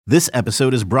This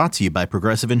episode is brought to you by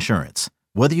Progressive Insurance.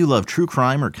 Whether you love true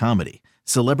crime or comedy,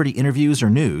 celebrity interviews or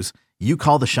news, you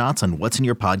call the shots on what's in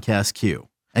your podcast queue.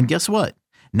 And guess what?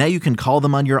 Now you can call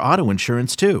them on your auto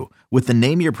insurance too with the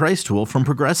Name Your Price tool from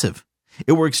Progressive.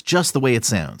 It works just the way it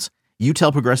sounds. You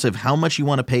tell Progressive how much you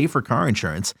want to pay for car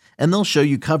insurance, and they'll show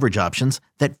you coverage options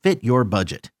that fit your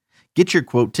budget. Get your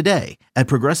quote today at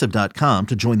Progressive.com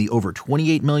to join the over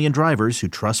 28 million drivers who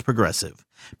trust Progressive.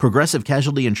 Progressive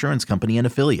Casualty Insurance Company and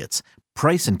Affiliates.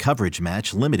 Price and coverage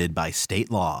match limited by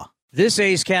state law. This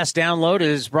A's Cast download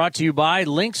is brought to you by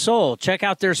Link Soul. Check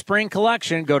out their spring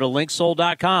collection. Go to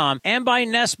linksoul.com. And by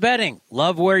Nest Bedding.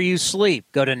 Love where you sleep.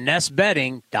 Go to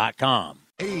nestbedding.com.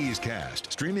 A's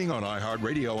Cast, streaming on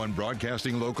iHeartRadio and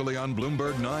broadcasting locally on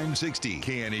Bloomberg 960,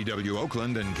 KNEW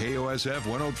Oakland, and KOSF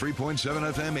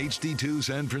 103.7 FM HD2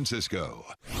 San Francisco.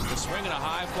 The swing and a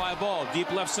high fly ball,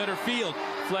 deep left center field.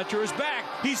 Fletcher is back.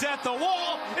 He's at the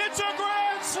wall. It's a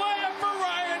grand slam for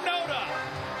Ryan Noda.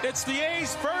 It's the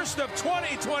A's first of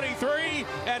 2023,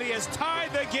 and he has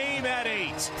tied the game at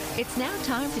 8. It's now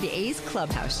time for the A's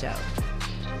Clubhouse Show.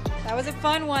 That was a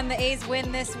fun one. The A's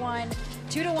win this one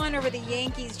 2-1 over the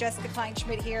Yankees. Jessica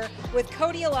Kleinschmidt here with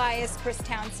Cody Elias. Chris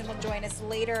Townsend will join us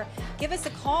later. Give us a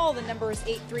call. The number is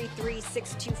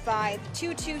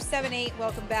 833-625-2278.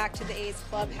 Welcome back to the A's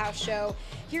Clubhouse Show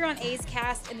here on A's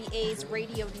Cast and the A's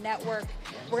Radio Network.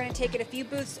 We're going to take it a few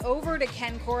booths over to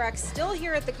Ken Korach, still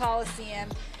here at the Coliseum.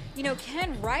 You know,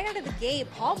 Ken, right out of the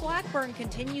gate, Paul Blackburn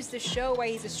continues to show why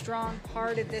he's a strong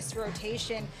part of this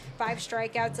rotation. 5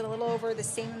 strikeouts and a little over the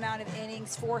same amount of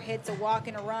innings, 4 hits, a walk,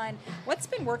 and a run. What's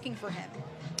been working for him?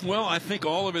 Well, I think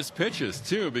all of his pitches,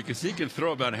 too, because he can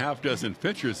throw about half dozen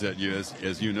pitchers at you,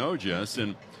 as you know, Jess.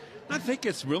 And I think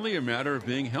it's really a matter of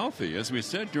being healthy. As we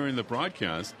said during the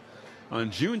broadcast, on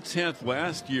June 10th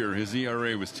last year, his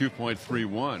ERA was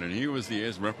 2.31, and he was the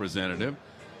A's representative,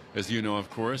 as you know, of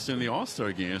course, in the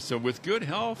All-Star game. So with good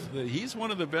health, he's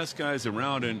one of the best guys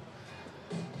around, and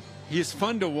he's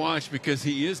fun to watch because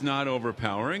he is not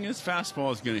overpowering. His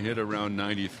fastball is going to hit around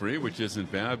 93, which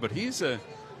isn't bad, but he's an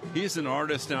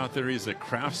artist out there. He's a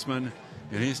craftsman,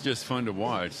 and he's just fun to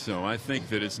watch. So I think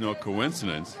that it's no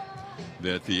coincidence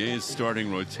that the A's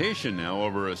starting rotation now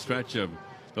over a stretch of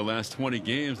the last 20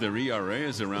 games, their ERA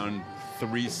is around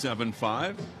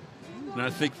 3.75. And I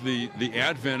think the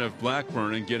advent of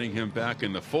Blackburn and getting him back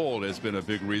in the fold has been a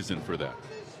big reason for that.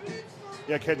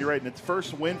 Yeah, Ken, you're right. And it's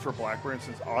first win for Blackburn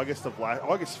since August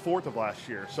 4th of last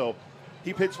year. So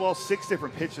he pitched well, 6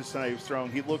 different pitches tonight he was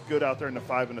throwing. He looked good out there in the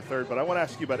 5 and the 3rd. But I want to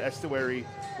ask you about Estuary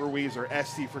Ruiz, or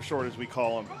Esty for short, as we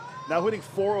call him. Now hitting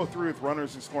 .403 with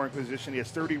runners in scoring position. He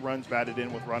has 30 runs batted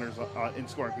in with runners in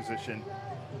scoring position.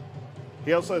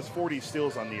 He also has 40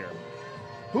 steals on the year.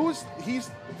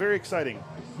 He's very exciting.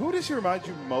 Who does he remind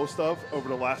you most of over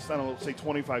the last, I don't know, say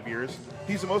 25 years?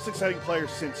 He's the most exciting player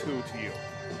since who to you?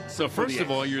 So first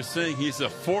of all, you're saying he's a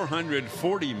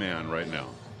 440 man right now,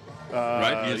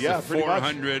 right? He's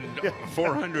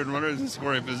 400 runners in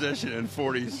scoring position and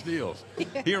 40 steals.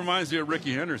 Yeah. He reminds me of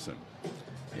Ricky Henderson.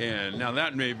 And now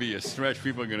that may be a stretch.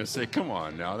 People are going to say, come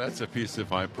on now, that's a piece of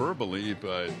hyperbole,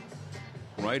 but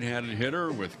right-handed hitter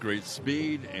with great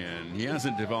speed, and he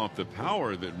hasn't developed the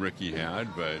power that Ricky had,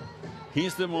 but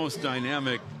he's the most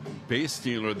dynamic base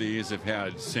stealer the A's have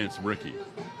had since Ricky.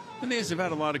 And the A's have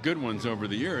had a lot of good ones over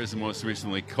the years, most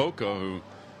recently Coco, who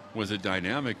was a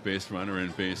dynamic base runner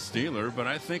and base stealer, but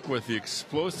I think with the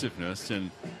explosiveness, and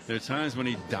there are times when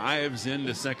he dives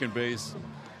into second base,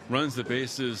 runs the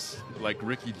bases like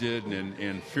Ricky did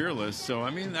and fearless. So,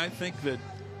 I mean, I think that,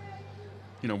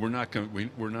 you know, we're not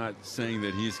saying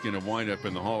that he's going to wind up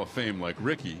in the Hall of Fame like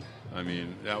Ricky. I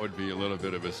mean, that would be a little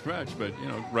bit of a stretch. But, you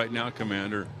know, right now,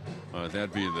 Commander,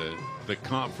 that'd be the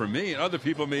comp for me. Other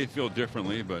people may feel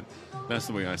differently, but that's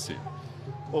the way I see it.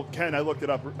 Well, Ken, I looked it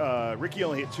up. Ricky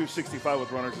only hit .265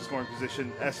 with runners in scoring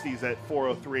position. Esty's at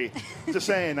 .403. Just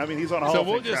saying, I mean, he's on a Hall of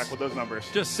Fame track with those numbers.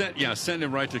 Just send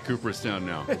him right to Cooperstown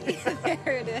now.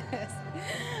 There it is.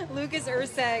 Lucas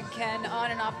Erceg, Ken,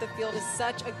 on and off the field is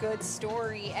such a good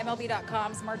story.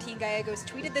 MLB.com's Martin Gallegos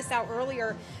tweeted this out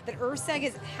earlier, that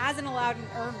Erceg hasn't allowed an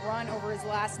earned run over his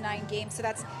last 9 games. So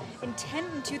that's in 10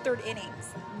 2/3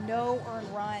 innings. No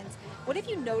earned runs. What have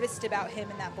you noticed about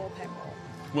him in that bullpen role?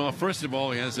 Well, first of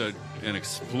all, he has an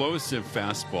explosive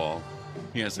fastball.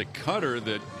 He has a cutter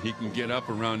that he can get up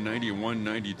around 91,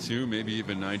 92, maybe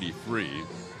even 93.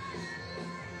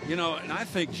 You know, and I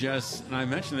think, Jess, and I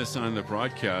mentioned this on the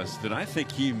broadcast, that I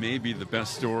think he may be the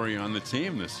best story on the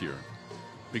team this year.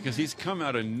 Because he's come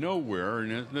out of nowhere,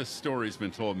 and this story's been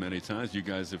told many times. You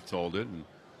guys have told it. And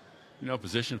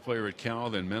position player at Cal,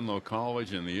 then Menlo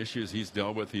College, and the issues he's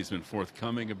dealt with. He's been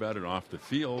forthcoming about it off the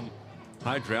field.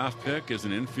 High draft pick as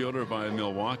an infielder by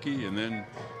Milwaukee, and then,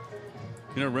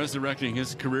 resurrecting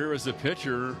his career as a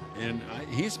pitcher. And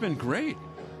he's been great.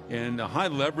 And a high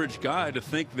leverage guy, to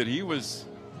think that he was,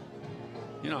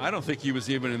 I don't think he was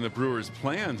even in the Brewers'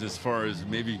 plans as far as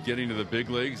maybe getting to the big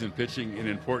leagues and pitching in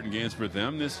important games for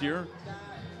them this year.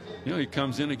 He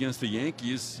comes in against the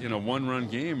Yankees in a one-run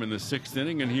game in the 6th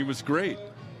inning, and he was great.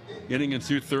 Inning and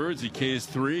 2/3, he Ks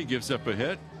 3, gives up a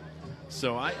hit.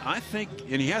 So I think,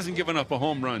 and he hasn't given up a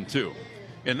home run, too.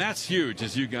 And that's huge,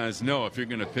 as you guys know, if you're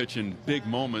going to pitch in big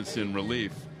moments in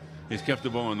relief. He's kept the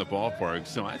ball in the ballpark.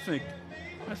 So I think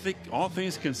all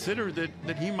things considered,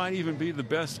 that he might even be the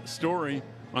best story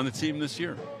on the team this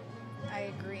year.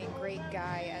 I agree. Great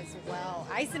guy as well.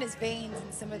 Ice in his veins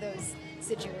in some of those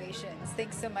situations.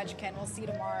 Thanks so much, Ken. We'll see you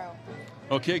tomorrow.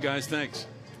 Okay, guys. Thanks.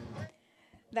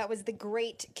 That was the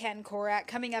great Ken Korak.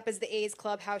 Coming up as the A's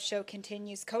Clubhouse show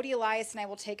continues, Cody Elias and I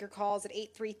will take your calls at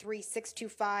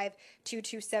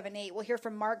 833-625-2278. We'll hear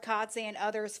from Mark Kotze and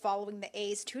others following the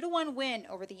A's 2-1 win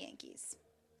over the Yankees.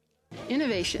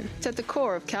 Innovation is at the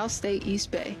core of Cal State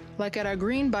East Bay, like at our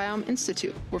Green Biome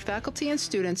Institute, where faculty and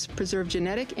students preserve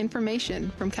genetic information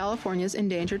from California's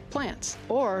endangered plants,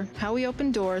 or how we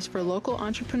open doors for local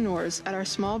entrepreneurs at our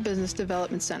Small Business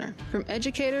Development Center. From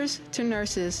educators to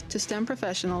nurses to STEM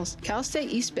professionals, Cal State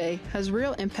East Bay has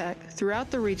real impact throughout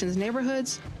the region's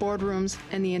neighborhoods, boardrooms,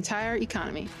 and the entire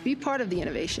economy. Be part of the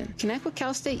innovation. Connect with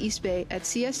Cal State East Bay at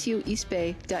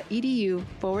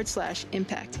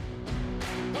csueastbay.edu/impact.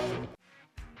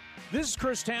 This is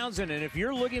Chris Townsend, and if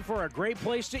you're looking for a great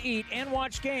place to eat and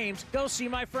watch games, go see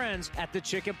my friends at the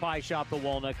Chicken Pie Shop at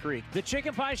Walnut Creek. The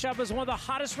Chicken Pie Shop is one of the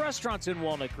hottest restaurants in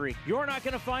Walnut Creek. You're not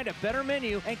going to find a better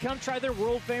menu, and come try their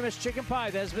world-famous chicken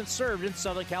pie that has been served in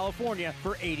Southern California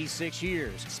for 86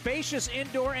 years. Spacious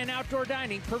indoor and outdoor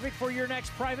dining, perfect for your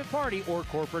next private party or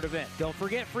corporate event. Don't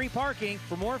forget free parking.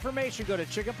 For more information, go to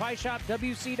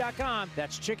chickenpieshopwc.com.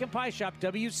 That's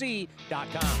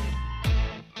chickenpieshopwc.com.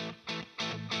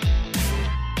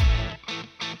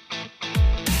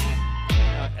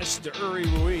 Esteury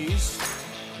Ruiz,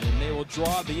 and they will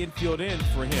draw the infield in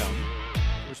for him.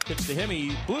 First pitch to him,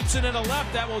 he bloops it in the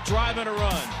left, that will drive in a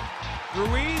run.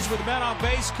 Ruiz, with men on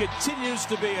base, continues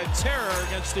to be a terror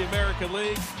against the American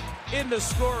League. In the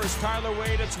score is Tyler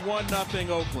Wade. It's 1-0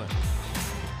 Oakland.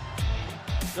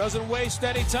 Doesn't waste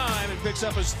any time and picks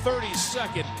up his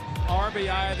 32nd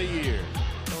RBI of the year.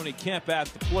 Tony Kemp at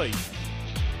the plate.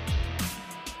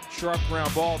 Sharp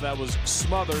ground ball that was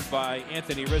smothered by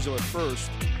Anthony Rizzo at first.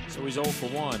 So he's 0 for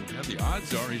 1. Yeah, the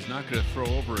odds are he's not going to throw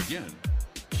over again.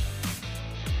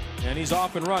 And he's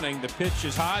off and running. The pitch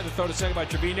is high. The throw to second by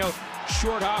Trevino.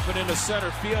 Short hopping into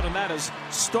center field, and that is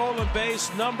stolen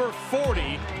base number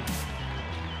 40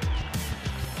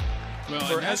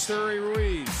 for Esteury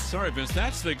Ruiz. Sorry, Vince.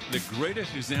 That's the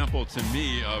greatest example to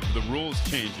me of the rules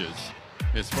changes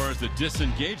as far as the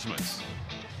disengagements.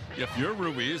 If you're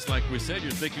Ruiz, like we said,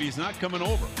 you're thinking he's not coming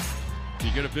over.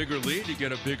 You get a bigger lead, you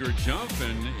get a bigger jump,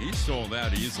 and he stole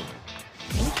that easily.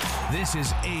 This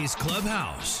is A's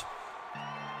Clubhouse.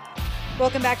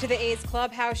 Welcome back to the A's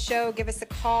Clubhouse show. Give us a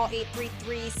call,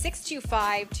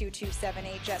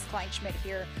 833-625-2278. Jess Kleinschmidt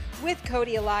here with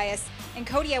Cody Elias. And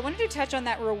Cody, I wanted to touch on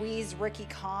that Ruiz-Ricky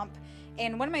comp.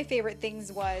 And one of my favorite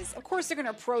things was, of course, they're going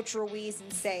to approach Ruiz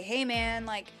and say, hey, man,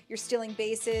 like, you're stealing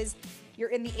bases. You're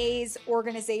in the A's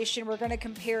organization. We're going to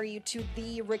compare you to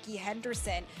the Ricky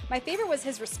Henderson. My favorite was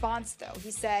his response, though.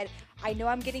 He said, I know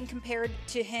I'm getting compared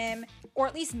to him, or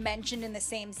at least mentioned in the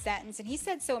same sentence. And he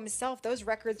said so himself. Those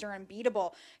records are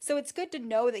unbeatable. So it's good to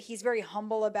know that he's very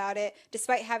humble about it,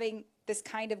 despite having this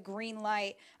kind of green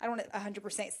light. I don't want to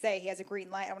 100% say he has a green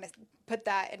light. I want to put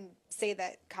that and say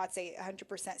that Kotze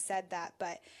 100% said that.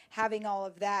 But having all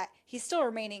of that, he's still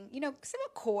remaining,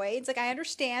 somewhat coy. It's like, I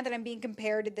understand that I'm being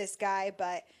compared to this guy,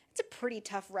 but it's a pretty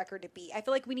tough record to beat. I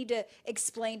feel like we need to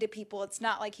explain to people it's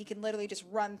not like he can literally just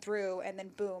run through and then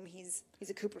boom, he's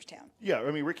a Cooperstown. Yeah,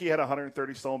 I mean, Ricky had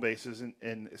 130 stolen bases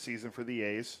in a season for the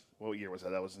A's. What year was that?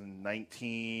 That was in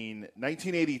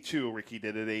 1982. Ricky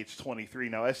did at age 23.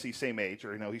 Now, SC, same age,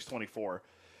 or he's 24.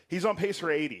 He's on pace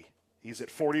for 80. He's at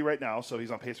 40 right now, so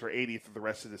he's on pace for 80 for the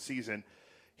rest of the season.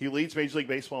 He leads Major League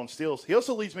Baseball in steals. He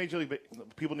also leads Major League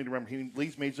people need to remember, he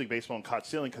leads Major League Baseball in caught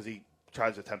stealing because he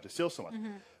tries to attempt to steal someone.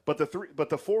 Mm-hmm. But the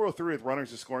 403 with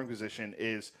runners in scoring position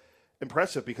is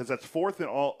impressive because that's fourth in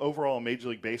overall in Major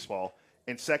League Baseball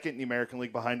and second in the American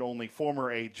League behind only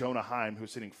former A Jonah Heim,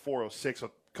 who's hitting 406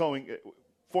 with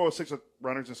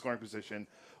runners in scoring position.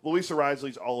 Luis Ariz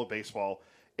leads all of baseball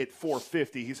at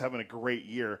 450, he's having a great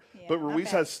year. Yeah, but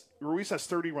Ruiz has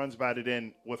 30 runs batted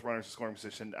in with runners in scoring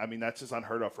position. I mean, that's just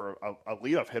unheard of for a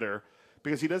leadoff hitter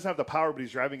because he doesn't have the power, but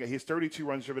he's driving. He has 32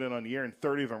 runs driven in on the year and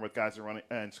 30 of them with guys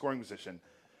in scoring position,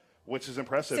 which is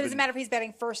impressive. So it doesn't matter if he's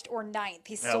batting first or ninth;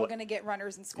 he's still going to get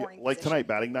runners in scoring position. Like tonight,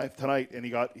 batting ninth tonight, and he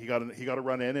got a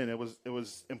run in, and it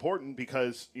was important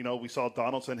because we saw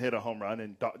Donaldson hit a home run,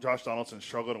 and Josh Donaldson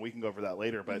struggled, and we can go over that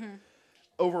later, but.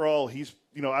 Overall, he's,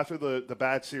 after the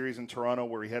bad series in Toronto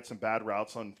where he had some bad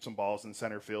routes on some balls in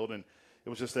center field, and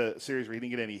it was just a series where he didn't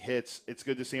get any hits. It's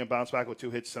good to see him bounce back with 2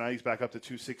 hits tonight. He's back up to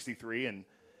 263, and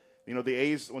the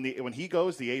A's when he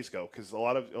goes, the A's go because a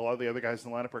lot of the other guys in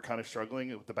the lineup are kind of struggling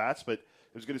with the bats, but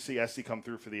it was good to see Esty come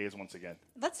through for the A's once again.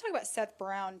 Let's talk about Seth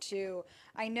Brown, too.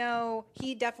 I know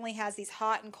he definitely has these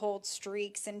hot and cold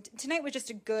streaks, and tonight was just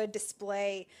a good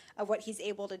display of what he's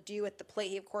able to do at the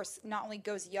plate. He, of course, not only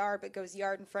goes yard, but goes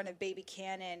yard in front of baby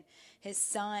Cannon, his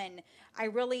son. I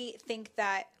really think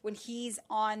that when he's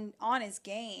on his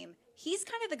game, he's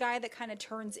kind of the guy that kind of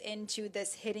turns into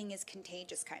this hitting is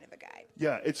contagious kind of a guy.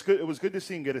 Yeah, it's good. It was good to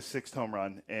see him get a 6th home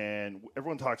run, and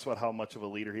everyone talks about how much of a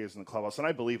leader he is in the clubhouse, and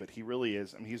I believe it. He really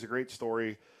is. I mean, he's a great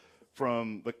story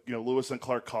from Lewis and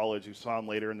Clark College, who's found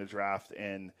later in the draft,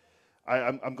 and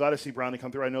I'm glad to see Brown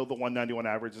come through. I know the 191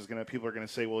 average is people are going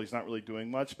to say, well, he's not really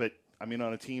doing much, but I mean,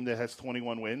 on a team that has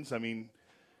 21 wins, I mean,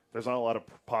 there's not a lot of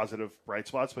positive bright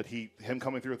spots, but him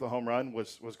coming through with a home run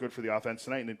was good for the offense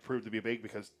tonight, and it proved to be big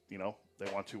because they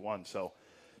won 2-1. So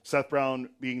Seth Brown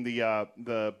being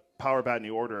the power bat in the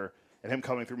order and him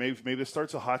coming through, maybe this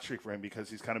starts a hot streak for him because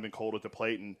he's kind of been cold at the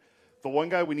plate. And the one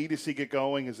guy we need to see get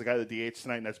going is the guy that DHs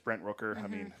tonight, and that's Brent Rooker. I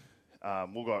mean,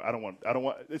 we'll go. I don't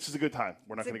want. This is a good time.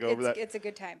 We're not going to go over that. It's a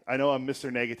good time. I know I'm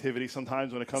Mr. Negativity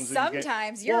sometimes when it comes to these games.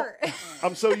 Sometimes you're. Well,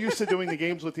 I'm so used to doing the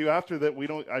games with you after that. We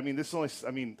don't. I mean, this is only.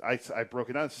 I mean, I broke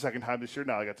it down. It's the second time this year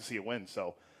now I got to see it win.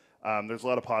 So there's a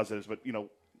lot of positives, but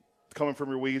coming from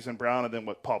Ruiz and Brown, and then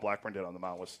what Paul Blackburn did on the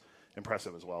mound was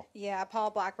impressive as well. Yeah,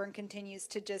 Paul Blackburn continues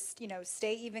to just,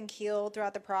 stay even keeled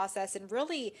throughout the process and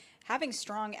really having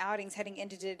strong outings heading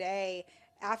into today.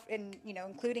 And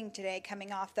including today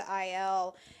coming off the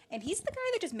IL, and he's the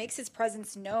guy that just makes his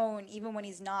presence known even when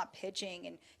he's not pitching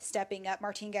and stepping up.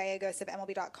 Martin Gallegos of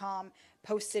MLB.com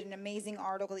posted an amazing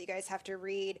article that you guys have to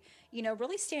read,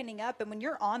 really standing up. And when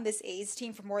you're on this A's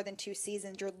team for more than 2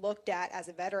 seasons, you're looked at as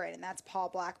a veteran, and that's Paul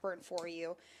Blackburn for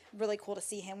you. Really cool to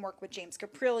see him work with James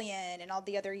Caprillion and all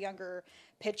the other younger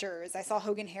pitchers. I saw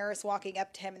Hogan Harris walking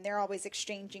up to him, and they're always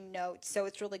exchanging notes. So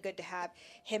it's really good to have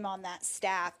him on that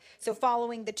staff. So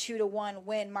following the 2-1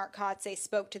 win, Mark Kotze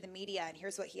spoke to the media, and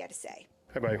here's what he had to say.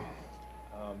 Hey, buddy.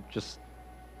 Just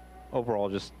overall,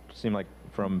 just seemed like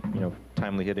from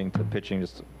timely hitting to pitching,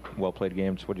 just well-played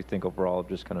games. What do you think overall of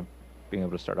just kind of being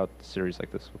able to start out the series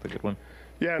like this with a good win?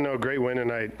 Yeah, no, great win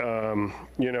tonight.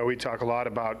 We talk a lot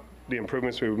about the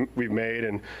improvements we've made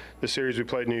and the series we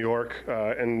played in New York,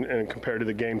 and compared to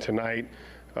the game tonight,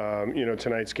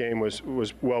 tonight's game was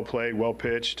well played, well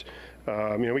pitched.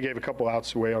 We gave a couple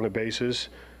outs away on the bases,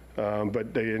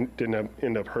 but they didn't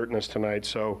end up hurting us tonight.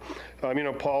 So,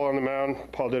 Paul on the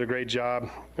mound, Paul did a great job.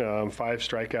 5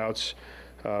 strikeouts,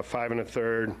 5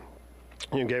 1/3.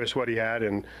 Gave us what he had,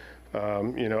 and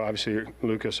obviously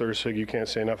Lucas Ursig, you can't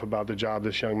say enough about the job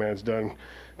this young man's done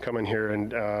coming here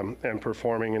and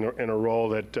performing in a role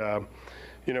that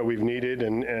we've needed,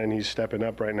 and he's stepping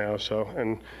up right now. So,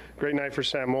 and great night for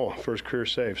Sam Moll, first career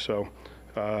save. So,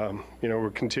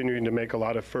 we're continuing to make a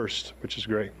lot of firsts, which is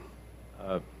great.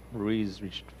 Ruiz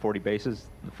reached 40 bases,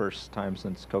 the first time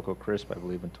since Coco Crisp, I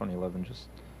believe, in 2011.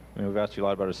 We've asked you a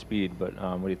lot about his speed, but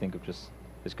what do you think of just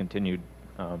his continued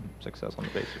success on the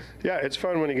bases? Yeah, it's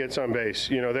fun when he gets on base.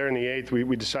 There in the 8th,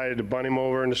 we decided to bunt him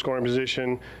over in the scoring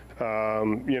position.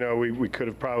 We could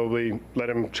have probably let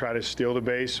him try to steal the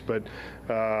base, but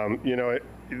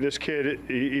this kid,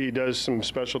 he does some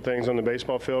special things on the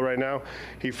baseball field right now.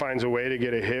 He finds a way to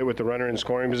get a hit with the runner in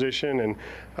scoring position, and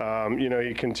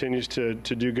he continues to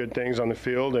do good things on the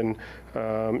field. And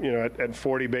at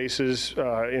 40 bases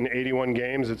in 81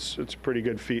 games, it's a pretty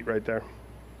good feat right there.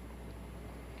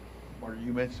 Mark,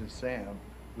 you mentioned Sam.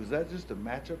 Was that just a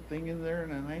matchup thing in there in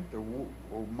the 9th,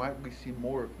 or might we see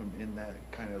more of him in that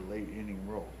kind of late inning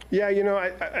role? Yeah, I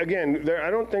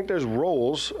don't think there's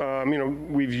roles.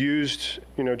 We've used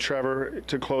Trevor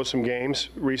to close some games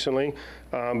recently,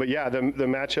 but yeah, the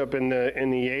matchup in the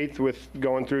 8th with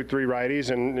going through 3 righties,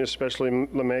 and especially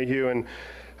LeMahieu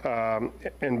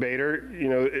and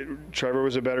Bader, Trevor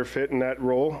was a better fit in that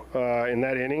role, in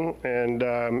that inning, and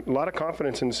a lot of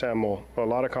confidence in Sam Moll, a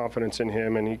lot of confidence in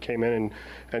him, and he came in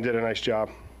and did a nice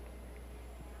job.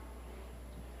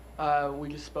 We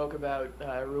just spoke about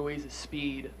Ruiz's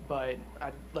speed, but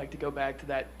I'd like to go back to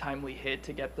that timely hit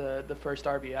to get the first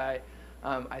RBI.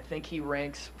 I think he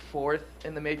ranks 4th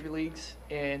in the major leagues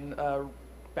in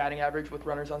batting average with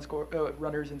runners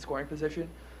in scoring position.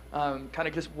 Kind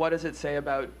of just what does it say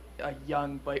about a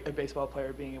young baseball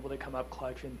player being able to come up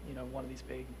clutch in one of these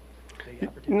big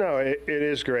opportunities? No, it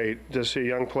is great to see a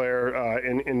young player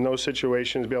in those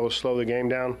situations be able to slow the game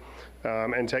down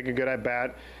and take a good at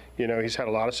bat. He's had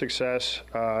a lot of success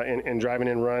in driving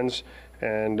in runs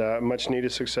and much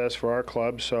needed success for our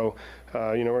club. So,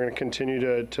 we're going to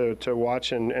continue to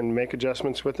watch and make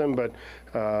adjustments with him. But,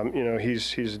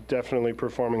 he's definitely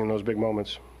performing in those big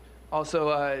moments.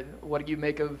 Also, what do you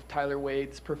make of Tyler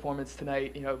Wade's performance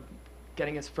tonight?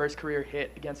 Getting his first career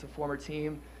hit against a former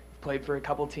team. You've played for a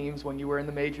couple teams when you were in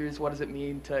the majors. What does it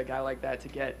mean to a guy like that to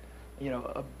get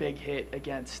a big hit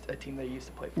against a team that he used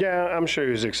to play for? Yeah, I'm sure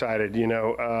he was excited.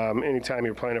 Anytime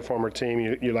you're playing a former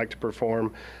team, you like to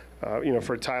perform.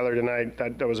 For Tyler tonight,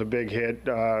 that was a big hit,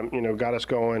 got us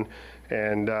going.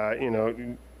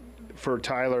 And, for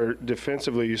Tyler,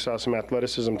 defensively, you saw some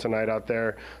athleticism tonight out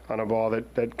there on a ball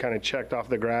that kind of checked off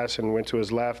the grass and went to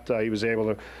his left. He was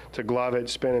able to glove it,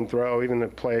 spin and throw. Even the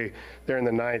play there in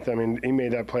the ninth, I mean, he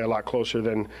made that play a lot closer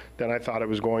than I thought it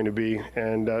was going to be.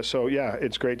 And yeah,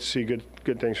 it's great to see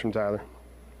good things from Tyler.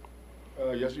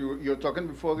 Yes, you're talking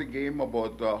before the game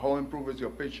about how improved is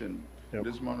your pitching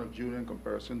this month of June in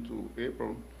comparison to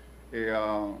April.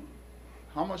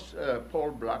 How much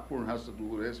Paul Blackburn has to do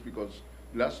with this? Because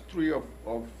last 3 of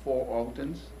 4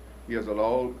 outings, he has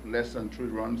allowed less than 3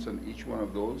 runs in each one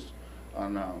of those.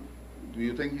 And do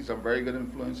you think he's a very good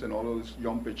influence in all of these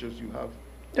young pitchers you have?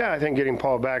 Yeah, I think getting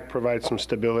Paul back provides some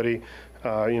stability.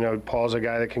 Paul's a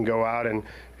guy that can go out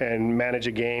and manage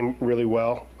a game really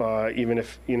well, even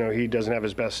if, he doesn't have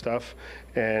his best stuff.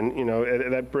 And,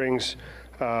 that brings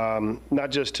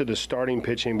not just to the starting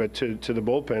pitching, but to the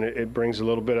bullpen. It brings a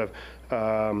little bit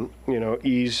of,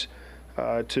 ease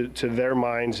to their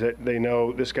minds that they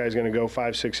know this guy's going to go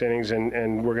 5-6 innings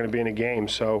and we're going to be in a game.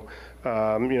 So,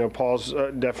 Paul's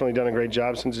definitely done a great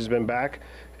job since he's been back,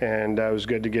 and it was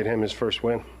good to get him his first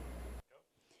win.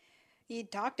 He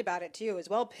talked about it too. It was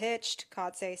well pitched,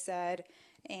 Kotze said,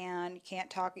 and you can't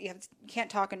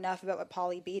talk enough about what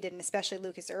Paulie B did, and especially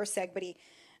Lucas Erceg. But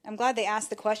I'm glad they asked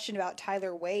the question about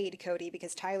Tyler Wade, Cody,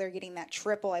 because Tyler getting that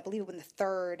triple, I believe, in the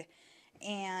 3rd.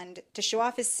 And to show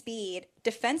off his speed,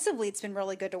 defensively, it's been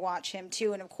really good to watch him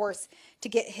too. And of course, to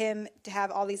get him to have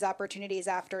all these opportunities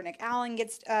after Nick Allen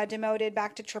gets demoted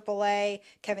back to AAA,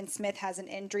 Kevin Smith has an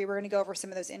injury. We're going to go over some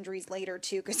of those injuries later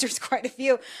too, because there's quite a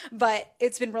few. But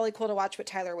it's been really cool to watch what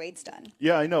Tyler Wade's done.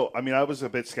 Yeah, I know. I mean, I was a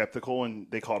bit skeptical when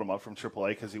they called him up from AAA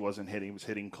because he wasn't hitting. He was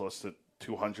hitting close to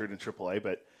 200 in AAA,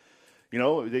 but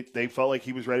they felt like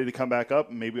he was ready to come back up,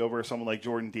 maybe over someone like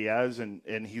Jordan Diaz,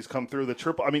 and he's come through the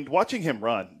triple. I mean, watching him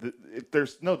run,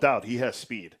 there's no doubt he has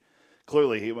speed.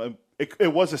 Clearly,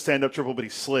 it was a stand-up triple, but he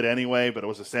slid anyway, but it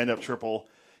was a stand-up triple.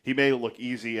 He made it look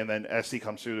easy, and then SD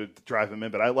comes through to drive him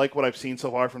in. But I like what I've seen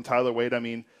so far from Tyler Wade. I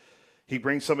mean, he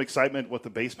brings some excitement with the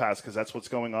base pass because that's what's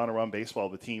going on around baseball.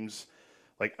 The teams –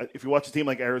 like, if you watch a team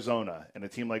like Arizona and a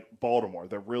team like Baltimore,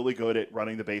 they're really good at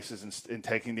running the bases and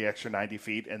taking the extra 90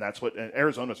 feet, and that's what – and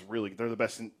Arizona's really – they're the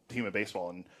best team in baseball.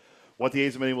 And what the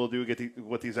A's have been able to do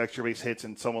with these extra base hits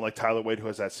and someone like Tyler Wade who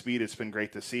has that speed, it's been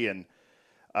great to see. And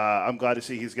I'm glad to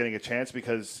see he's getting a chance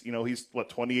because, he's,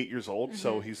 28 years old,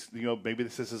 so he's – maybe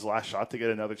this is his last shot to get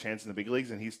another chance in the big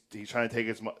leagues, and he's trying to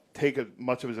take as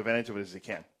much of his advantage of it as he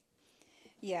can.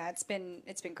 Yeah, it's been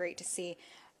great to see.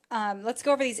 Let's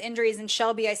go over these injuries. And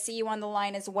Shelby, I see you on the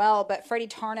line as well. But Freddie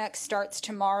Tarnock starts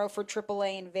tomorrow for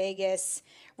AAA in Vegas.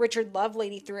 Richard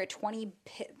Lovelady threw a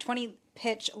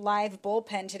 20-pitch live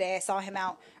bullpen today. I saw him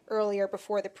out earlier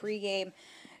before the pregame.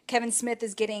 Kevin Smith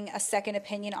is getting a second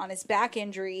opinion on his back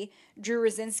injury. Drew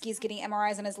Rosinski is getting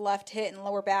MRIs on his left hip and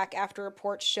lower back after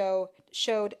reports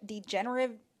showed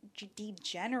degenerative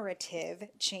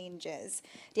changes.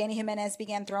 Danny Jimenez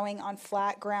began throwing on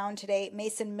flat ground today.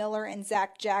 Mason Miller and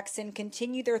Zach Jackson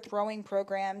continue their throwing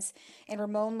programs, and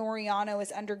Ramon Laureano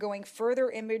is undergoing further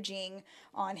imaging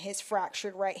on his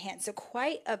fractured right hand. So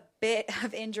quite a bit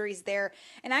of injuries there.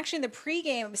 And actually in the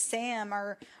pregame, Sam,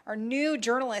 our new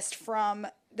journalist from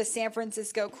the San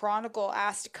Francisco Chronicle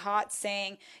asked Kotz,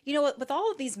 saying, you know what, with all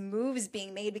of these moves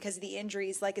being made because of the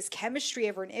injuries, like, is chemistry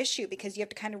ever an issue? Because you have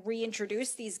to kind of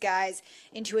reintroduce these guys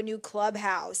into a new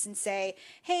clubhouse and say,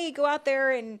 hey, go out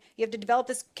there and you have to develop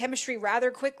this chemistry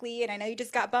rather quickly. And I know you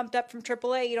just got bumped up from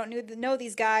AAA. You don't know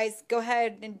these guys. Go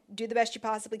ahead and do the best you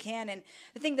possibly can. And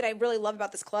the thing that I really love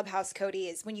about this clubhouse, Cody,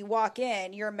 is when you walk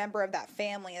in, you're a member of that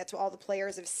family. That's what all the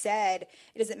players have said.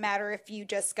 It doesn't matter if you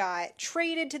just got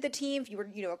traded to the team, if you were,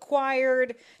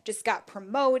 acquired, just got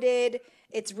promoted.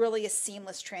 It's really a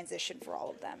seamless transition for all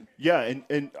of them. Yeah,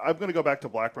 and I'm going to go back to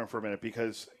Blackburn for a minute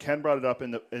because Ken brought it up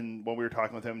in when we were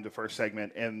talking with him in the first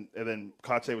segment, and then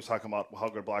Kotze was talking about how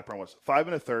good Blackburn was. 5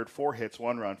 1/3, 4 hits,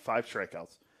 1 run, 5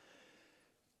 strikeouts.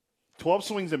 12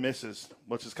 swings and misses,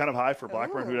 which is kind of high for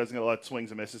Blackburn, who doesn't get a lot of swings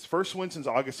and misses. First win since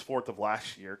August 4th of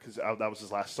last year, because that was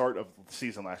his last start of the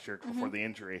season last year before the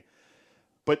injury.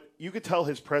 But you could tell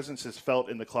his presence is felt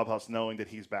in the clubhouse knowing that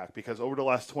he's back, because over the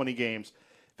last 20 games,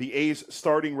 the A's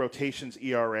starting rotations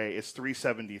ERA is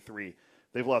 3.73.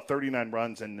 They've allowed 39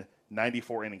 runs and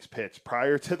 94 innings pitched.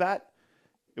 Prior to that,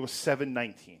 it was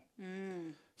 7.19.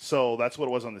 So that's what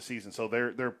it was on the season. So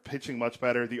they're pitching much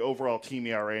better. The overall team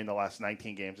ERA in the last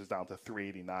 19 games is down to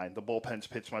 3.89. The bullpen's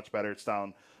pitched much better. It's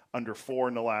down under 4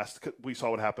 in the last. We saw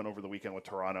what happened over the weekend with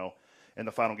Toronto in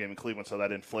the final game in Cleveland, so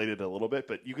that inflated it a little bit.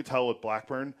 But you could tell with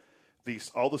Blackburn,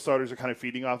 all the starters are kind of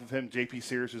feeding off of him. J.P.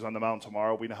 Sears, who's on the mound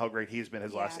tomorrow, we know how great he's been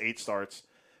his last 8 starts.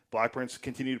 Blackburn's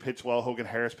continued to pitch well. Hogan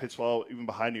Harris pitched well, even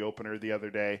behind the opener the other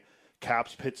day.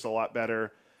 Caps pitched a lot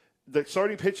better. The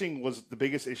starting pitching was the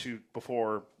biggest issue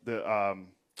before the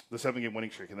 7-game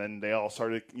winning streak, and then they all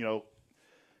started,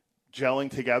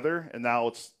 gelling together, and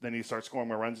now then he starts scoring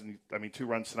more runs. And 2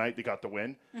 runs tonight, they got the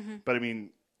win. But I'm going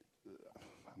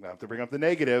to have to bring up the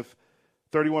negative.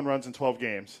 31 runs in 12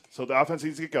 games. So the offense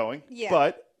needs to get going. Yeah.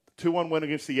 But 2-1 win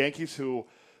against the Yankees, who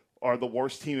are the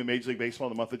worst team in Major League Baseball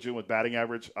in the month of June with batting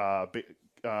average,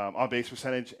 on-base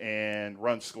percentage, and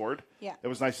runs scored. Yeah. It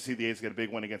was nice to see the A's get a big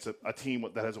win against a team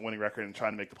that has a winning record and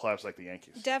trying to make the playoffs like the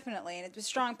Yankees. Definitely. And it was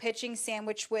strong pitching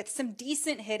sandwiched with some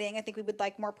decent hitting. I think we would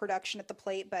like more production at the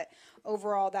plate, but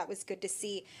overall that was good to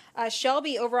see.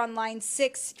 Shelby, over on line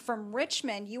 6 from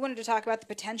Richmond, you wanted to talk about the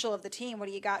potential of the team. What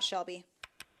do you got, Shelby?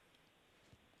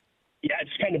 Yeah,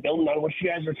 just kind of building on what you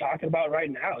guys are talking about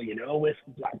right now, with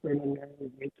Blackburn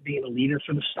and being a leader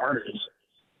for the starters.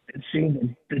 And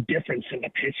seeing the difference in the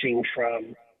pitching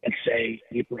from, let's say,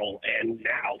 April and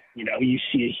now, you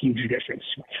see a huge difference.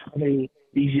 Having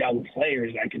these young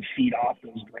players that can feed off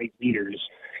those great leaders,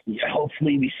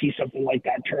 hopefully we see something like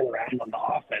that turn around on the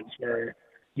offense where,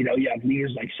 you have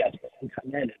leaders like Seth Brown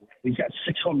come in and he's got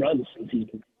 6 home runs since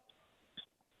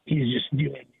he's just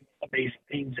doing amazing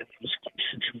things in those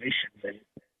situations.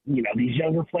 And, these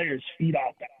younger players feed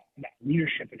off that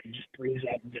leadership, and it just brings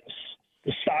up this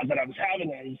thought that I was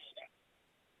having as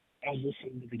I was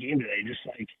listening to the game today. Just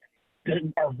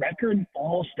like our record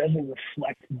almost doesn't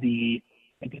reflect the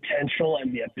potential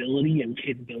and the ability and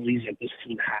capabilities that this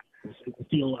team has. And I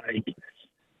feel like,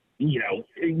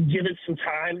 give it some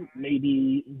time,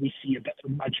 maybe we see a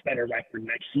much better record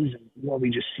next season, or we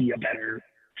just see a better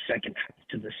second half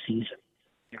to the season.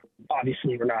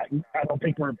 Obviously, I don't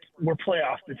think we're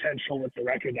playoff potential with the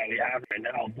record that we have right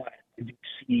now, but I do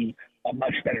see a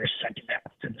much better second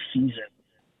half to the season,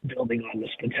 building on this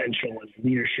potential and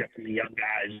leadership from the young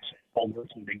guys all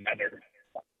working together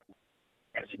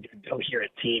as a good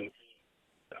coherent team.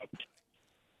 So.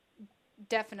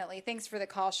 Definitely. Thanks for the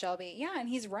call, Shelby. Yeah, and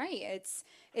he's right.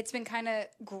 It's been kind of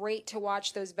great to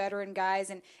watch those veteran guys,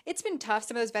 and it's been tough.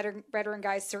 Some of those veteran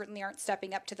guys certainly aren't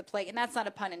stepping up to the plate, and that's not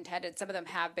a pun intended. Some of them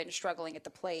have been struggling at the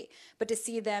plate, but to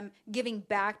see them giving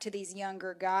back to these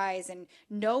younger guys and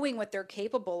knowing what they're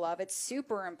capable of, it's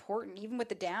super important. Even with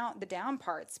the down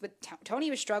parts, with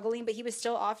Tony was struggling, but he was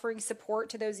still offering support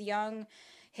to those young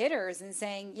hitters and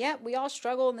saying, yeah, we all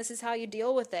struggle and this is how you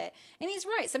deal with it. And he's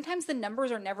right. Sometimes the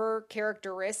numbers are never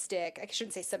characteristic. I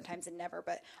shouldn't say sometimes and never,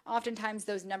 but oftentimes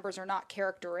those numbers are not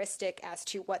characteristic as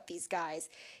to what these guys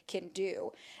can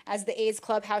do. As the A's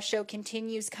Clubhouse show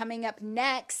continues, coming up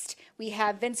next, we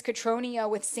have Vince Cotroneo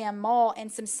with Sam Maul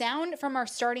and some sound from our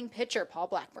starting pitcher, Paul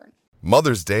Blackburn.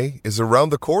 Mother's Day is around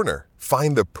the corner.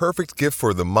 Find the perfect gift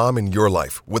for the mom in your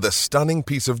life with a stunning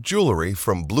piece of jewelry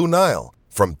from Blue Nile.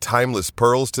 From timeless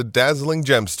pearls to dazzling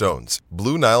gemstones,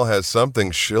 Blue Nile has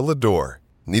something she'll adore.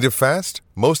 Need it fast?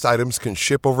 Most items can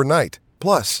ship overnight.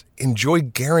 Plus, enjoy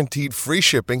guaranteed free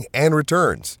shipping and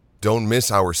returns. Don't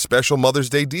miss our special Mother's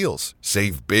Day deals.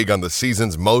 Save big on the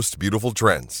season's most beautiful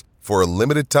trends. For a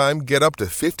limited time, get up to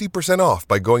 50% off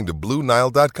by going to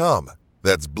BlueNile.com.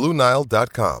 That's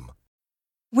BlueNile.com.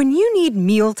 When you need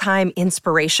mealtime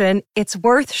inspiration, it's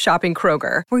worth shopping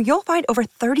Kroger, where you'll find over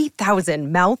 30,000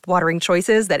 mouth-watering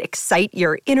choices that excite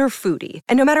your inner foodie.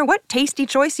 And no matter what tasty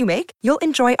choice you make, you'll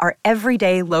enjoy our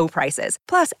everyday low prices,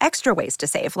 plus extra ways to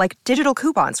save, like digital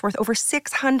coupons worth over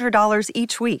 $600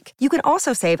 each week. You can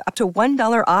also save up to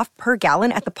 $1 off per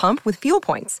gallon at the pump with fuel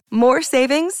points. More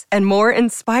savings and more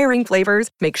inspiring flavors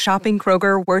make shopping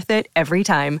Kroger worth it every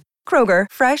time. Kroger,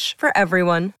 fresh for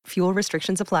everyone. Fuel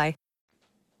restrictions apply.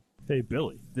 Hey,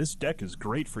 Billy, this deck is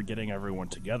great for getting everyone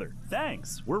together.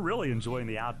 Thanks. We're really enjoying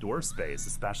the outdoor space,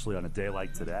 especially on a day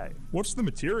like today. What's the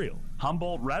material?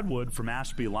 Humboldt Redwood from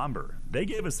Ashby Lumber. They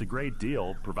gave us a great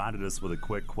deal, provided us with a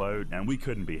quick quote, and we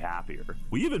couldn't be happier.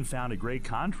 We even found a great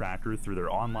contractor through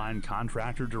their online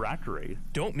contractor directory.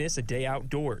 Don't miss a day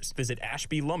outdoors. Visit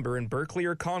Ashby Lumber in Berkeley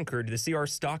or Concord to see our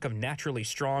stock of naturally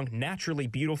strong, naturally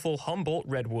beautiful Humboldt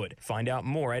Redwood. Find out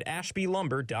more at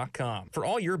ashbylumber.com for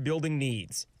all your building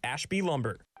needs. Ashby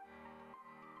Lumber.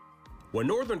 When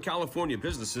Northern California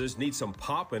businesses need some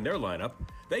pop in their lineup,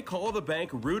 they call the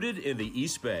bank rooted in the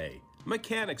East Bay.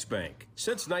 Mechanics Bank.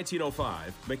 Since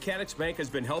 1905, Mechanics Bank has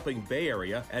been helping Bay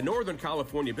Area and Northern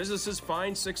California businesses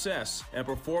find success and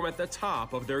perform at the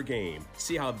top of their game.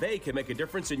 See how they can make a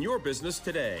difference in your business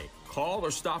today. Call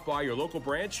or stop by your local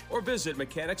branch or visit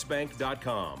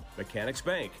mechanicsbank.com. Mechanics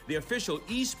Bank, the official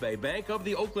East Bay bank of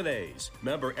the Oakland A's.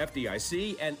 Member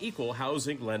FDIC and equal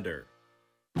housing lender.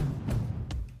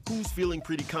 Who's feeling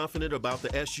pretty confident about the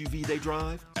SUV they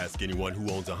drive? Ask anyone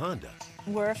who owns a Honda.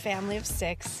 We're a family of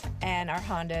 6, and our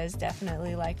Honda is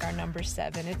definitely like our number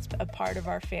 7. It's a part of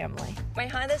our family. My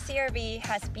Honda CR-V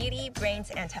has beauty,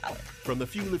 brains, and talent. From the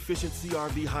fuel-efficient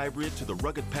CR-V hybrid to the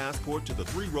rugged Passport to the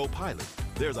 3-row Pilot,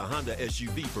 there's a Honda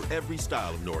SUV for every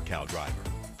style of NorCal driver.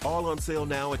 All on sale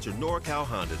now at your NorCal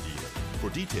Honda dealer. For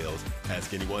details,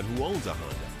 ask anyone who owns a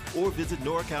Honda or visit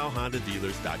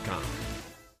NorCalHondaDealers.com.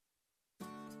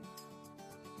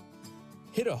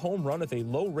 Hit a home run with a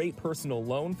low-rate personal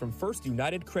loan from First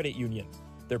United Credit Union.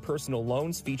 Their personal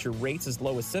loans feature rates as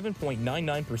low as 7.99%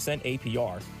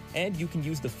 APR, and you can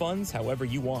use the funds however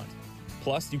you want.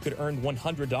 Plus, you could earn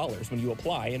 $100 when you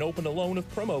apply and open a loan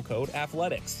with promo code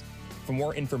ATHLETICS. For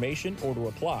more information or to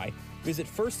apply, visit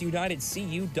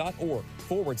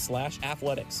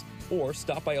firstunitedcu.org/athletics or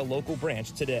stop by a local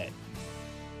branch today.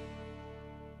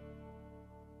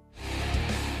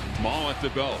 Mall at the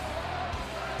belt,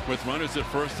 with runners at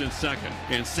first and second.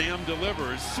 And Sam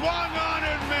delivers. Swung on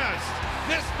and missed.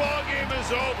 This ball game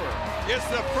is over. It's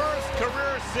the first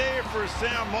career save for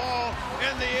Sam Maul,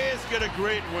 and the A's get a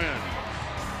great win.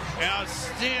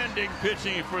 Outstanding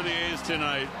pitching for the A's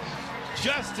tonight.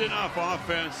 Just enough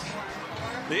offense.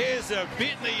 The A's have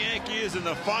beaten the Yankees, and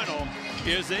the final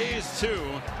is A's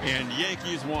 2 and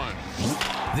Yankees 1.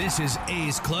 This is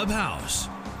A's Clubhouse.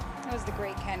 That was the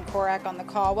great Ken Korak on the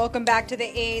call. Welcome back to the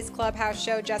A's Clubhouse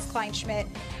Show. Jess Kleinschmidt,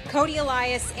 Cody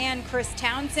Elias, and Chris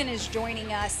Townsend is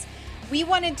joining us. We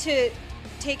wanted to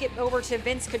take it over to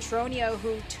Vince Cotroneo,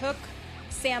 who took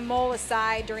Sam Moll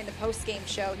aside during the post-game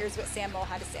show. Here's what Sam Moll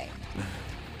had to say.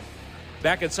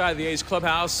 Back inside the A's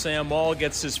clubhouse, Sam Moll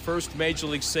gets his first Major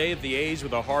League save. The A's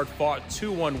with a hard-fought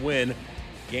 2-1 win.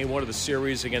 Game 1 of the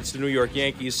series against the New York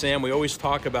Yankees. Sam, we always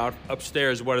talk about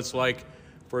upstairs what it's like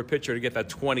for a pitcher to get that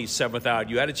 27th out.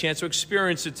 You had a chance to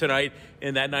experience it tonight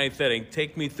in that 9th inning.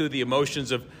 Take me through the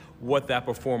emotions of what that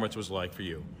performance was like for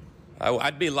you.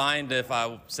 I'd be lying if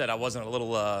I said I wasn't a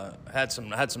little had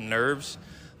some nerves.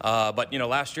 But, you know,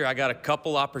 last year I got a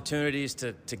couple opportunities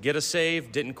to get a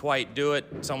save, didn't quite do it.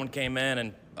 Someone came in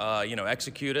and,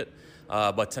 execute it.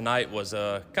 But tonight was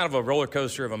kind of a roller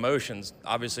coaster of emotions,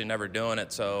 obviously never doing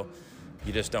it. So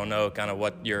you just don't know kind of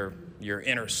what your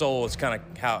inner soul is kind of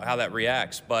how that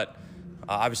reacts. But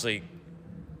obviously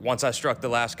once I struck the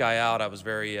last guy out, I was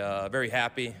very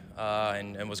happy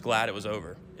and was glad it was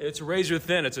over. It's razor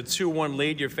thin. It's a 2-1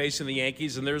 lead. You're facing the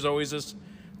Yankees, and there's always this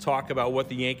talk about what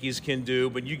the Yankees can do,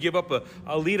 but you give up a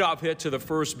leadoff hit to the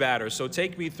first batter. So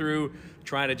take me through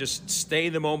trying to just stay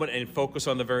in the moment and focus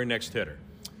on the very next hitter.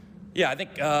 Yeah, I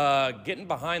think getting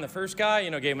behind the first guy,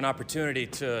 gave him an opportunity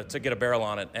to get a barrel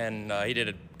on it, and he did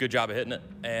a good job of hitting it.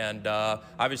 And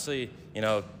obviously,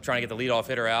 trying to get the leadoff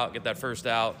hitter out, get that first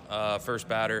out, first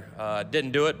batter.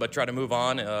 Didn't do it, but try to move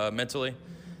on mentally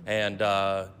and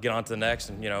get on to the next,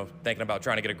 and, thinking about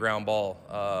trying to get a ground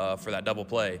ball for that double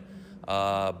play.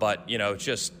 But, it's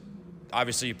just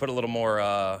obviously you put a little more,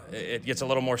 it gets a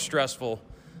little more stressful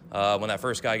when that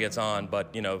first guy gets on.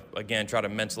 But, again, try to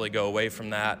mentally go away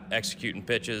from that, executing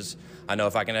pitches. I know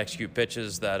if I can execute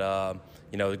pitches that,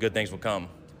 the good things will come.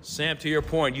 Sam, to your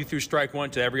point, you threw strike one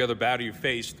to every other batter you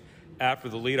faced after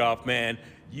the leadoff man.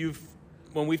 You've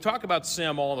when we've talked about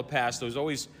Sam All in the past, there was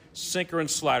always sinker and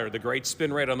slider, the great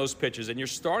spin rate on those pitches, and you're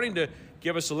starting to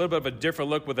give us a little bit of a different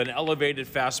look with an elevated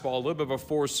fastball, a little bit of a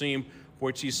four-seam,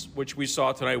 which we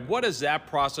saw tonight. What has that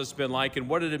process been like, and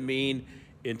what did it mean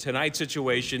in tonight's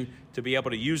situation to be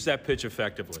able to use that pitch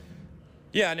effectively?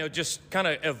 Yeah, I know, just kind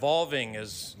of evolving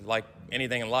is like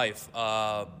anything in life.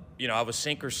 I was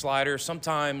sinker slider.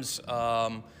 Sometimes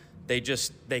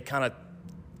they kind of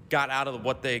got out of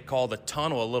what they call the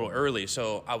tunnel a little early.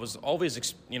 So I was always,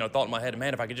 thought in my head,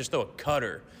 man, if I could just throw a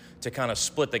cutter to kind of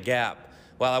split the gap.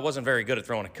 Well, I wasn't very good at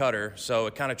throwing a cutter, so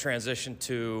it kind of transitioned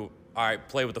to, all right,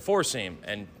 play with the four seam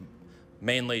and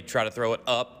mainly try to throw it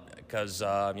up because,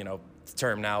 the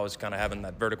term now is kind of having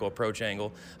that vertical approach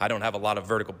angle. I don't have a lot of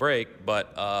vertical break,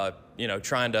 but,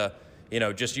 trying to,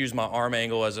 just use my arm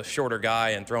angle as a shorter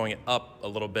guy and throwing it up a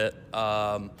little bit,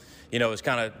 is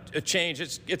kind of a change.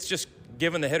 It's just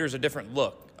giving the hitters a different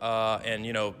look.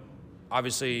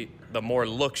 Obviously, the more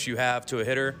looks you have to a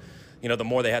hitter, the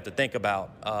more they have to think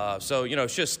about.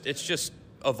 It's just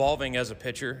evolving as a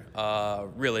pitcher,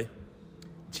 really.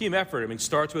 Team effort. I mean,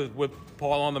 starts with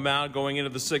Paul on the mound going into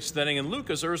the sixth inning, and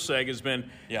Lucas Erceg has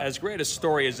been as great a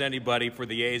story as anybody for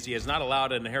the A's. He has not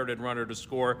allowed an inherited runner to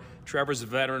score. Trevor's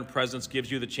veteran presence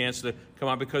gives you the chance to come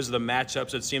on because of the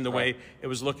matchups. It seemed the way it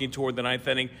was looking toward the ninth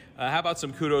inning. How about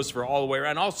some kudos for all the way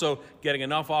around? Also getting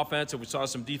enough offense, and we saw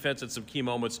some defense at some key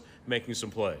moments making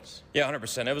some plays. Yeah,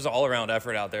 100%. It was an all-around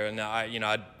effort out there, and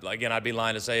I'd be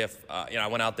lying to say if I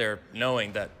went out there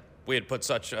knowing that we had put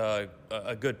such a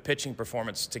good pitching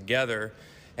performance together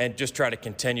and just try to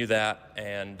continue that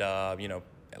and,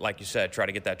 like you said, try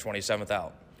to get that 27th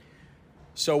out.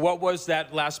 So what was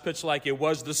that last pitch like? It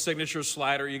was the signature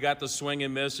slider. You got the swing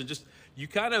and miss, and just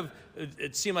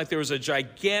it seemed like there was a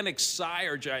gigantic sigh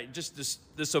or just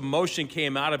this emotion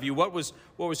came out of you. What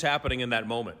was happening in that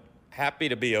moment? Happy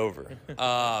to be over,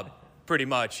 pretty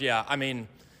much, yeah. I mean,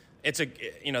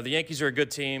 the Yankees are a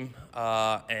good team,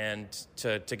 and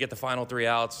to get the final 3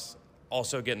 outs,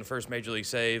 also getting the first Major League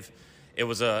save, it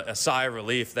was a sigh of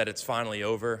relief that it's finally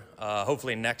over.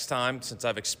 Hopefully next time, since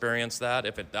I've experienced that,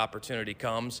 if the opportunity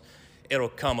comes, it'll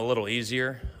come a little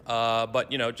easier. But,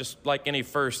 just like any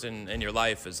first in your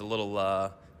life is a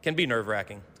little, can be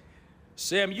nerve-wracking.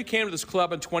 Sam, you came to this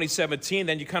club in 2017,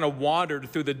 then you kind of wandered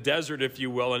through the desert, if you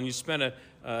will, and you spent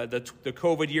the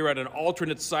COVID year at an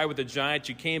alternate site with the Giants.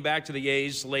 You came back to the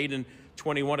A's late in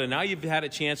 21, and now you've had a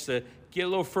chance to get a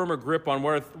little firmer grip on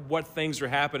what things are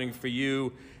happening for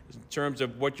you in terms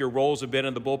of what your roles have been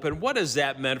in the bullpen. What has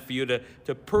that meant for you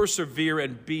to persevere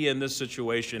and be in this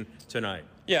situation tonight?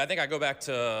 Yeah, I think I go back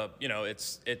to,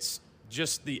 it's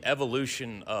just the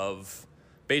evolution of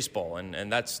baseball,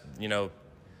 and that's,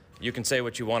 you can say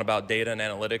what you want about data and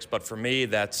analytics, but for me,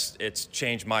 it's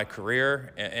changed my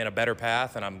career in a better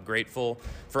path, and I'm grateful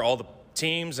for all the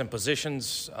teams and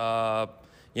positions, that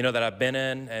I've been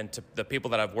in, and to the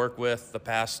people that I've worked with the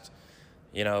past,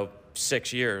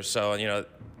 6 years. So,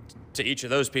 to each of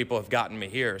those people have gotten me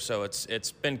here. So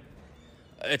it's been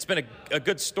a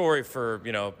good story for,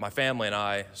 my family and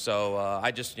I. So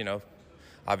I just,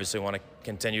 obviously want to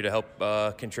continue to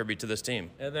help contribute to this team.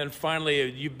 And then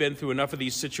finally, you've been through enough of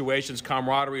these situations.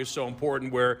 Camaraderie is so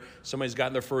important where somebody's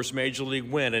gotten their first Major League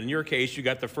win. In your case, you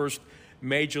got the first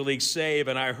Major League save,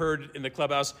 and I heard in the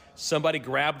clubhouse somebody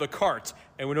grabbed the cart.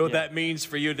 And we know what that means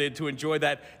for you to enjoy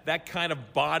that kind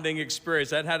of bonding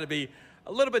experience. That had to be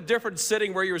a little bit different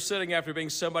sitting where you were sitting after being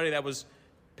somebody that was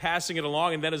passing it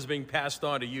along and then is being passed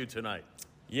on to you tonight.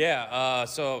 Yeah,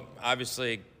 so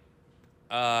obviously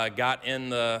got in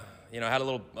the, had a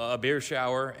little beer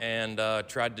shower and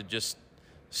tried to just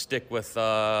stick with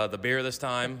the beer this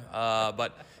time.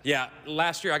 But, yeah,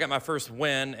 last year I got my first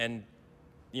win and,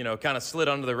 kind of slid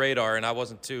under the radar, and I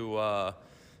wasn't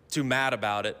too mad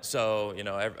about it. So,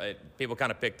 people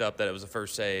kind of picked up that it was the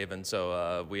first save, and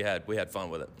so we had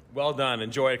fun with it. Well done.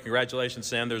 Enjoy it. Congratulations,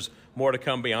 Sam. There's more to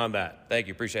come beyond that. Thank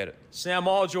you. Appreciate it. Sam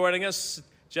All joining us.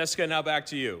 Jessica, now back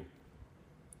to you.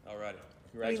 All right.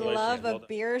 Congratulations. We love a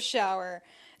beer shower.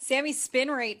 Sammy's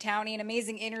spin rate, Townie, an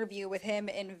amazing interview with him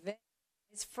in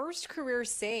his first career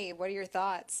save. What are your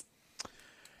thoughts?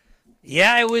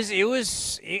 Yeah,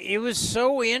 it was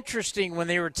so interesting when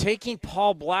they were taking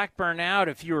Paul Blackburn out.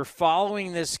 If you were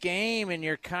following this game and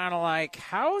you're kind of like,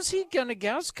 how's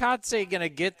Kotsay going to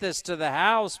get this to the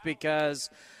house?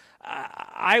 Because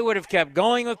I would have kept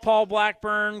going with Paul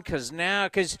Blackburn because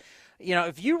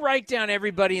if you write down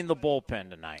everybody in the bullpen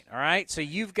tonight, all right, so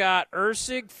you've got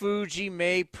Erceg, Fuji,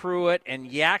 May, Pruitt, and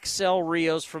Yaxel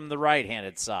Rios from the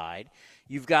right-handed side.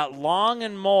 You've got Long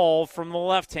and Mole from the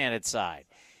left-handed side.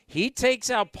 He takes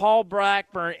out Paul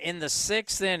Blackburn in the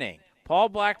sixth inning Paul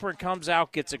Blackburn comes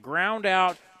out, gets a ground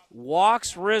out,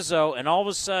 walks Rizzo, and all of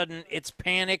a sudden it's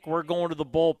panic. We're going to the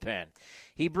bullpen.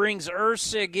 He brings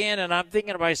Ursig in, and I'm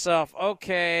thinking to myself,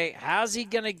 okay, how's he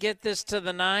going to get this to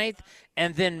the ninth?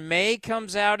 And then May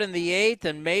comes out in the eighth,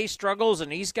 and May struggles,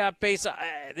 and he's got base.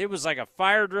 It was like a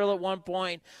fire drill at one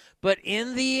point. But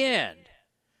in the end,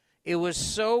 it was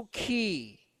so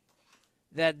key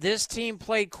that this team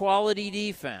played quality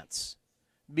defense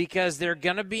because they're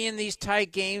going to be in these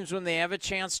tight games when they have a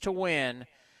chance to win.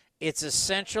 It's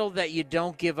essential that you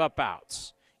don't give up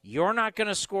outs. You're not going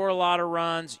to score a lot of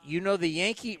runs. You know the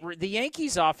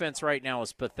Yankees offense right now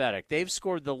is pathetic. They've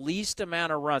scored the least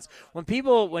amount of runs. When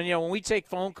we take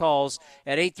phone calls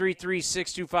at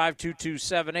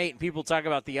 833-625-2278 and people talk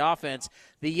about the offense,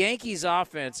 the Yankees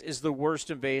offense is the worst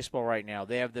in baseball right now.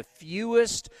 They have the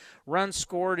fewest runs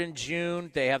scored in June.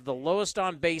 They have the lowest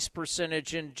on base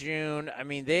percentage in June. I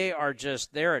mean,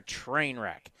 they're a train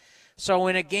wreck. So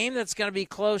in a game that's going to be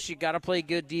close, you got to play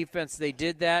good defense. They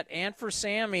did that. And for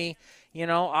Sammy,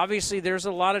 obviously there's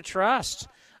a lot of trust.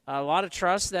 A lot of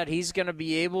trust that he's going to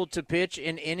be able to pitch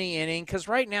in any inning. Because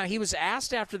right now he was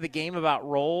asked after the game about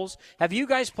roles. Have you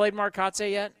guys played Marcotte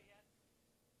yet?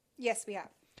 Yes, we have.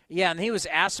 Yeah, and he was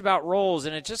asked about roles,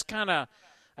 and it just kind of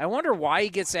 – I wonder why he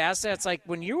gets asked that. It's like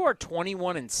when you are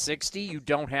 21-60, you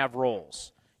don't have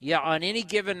roles. Yeah, on any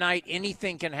given night,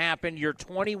 anything can happen. You're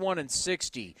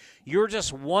 21-60. You're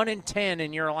just 1-10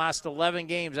 in your last 11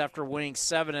 games after winning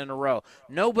 7 in a row.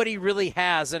 Nobody really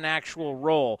has an actual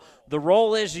role. The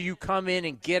role is you come in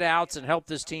and get outs and help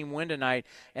this team win tonight,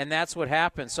 and that's what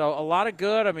happened. So a lot of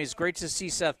good. I mean, it's great to see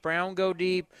Seth Brown go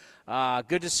deep.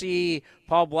 Good to see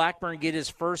Paul Blackburn get his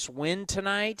first win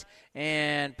tonight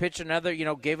and pitch another.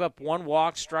 Gave up 1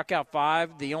 walk, struck out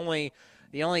 5. The only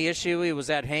issue, he was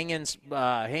that hanging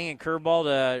curveball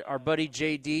to our buddy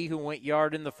JD, who went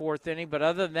yard in the 4th inning. But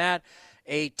other than that,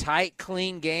 a tight,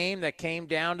 clean game that came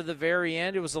down to the very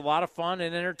end. It was a lot of fun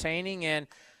and entertaining. And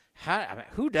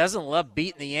who doesn't love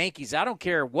beating the Yankees? I don't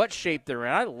care what shape they're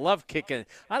in. I love kicking.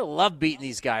 I love beating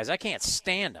these guys. I can't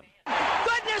stand them.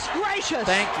 Goodness gracious!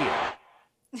 Thank you.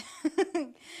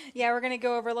 Yeah, we're going to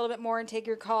go over a little bit more and take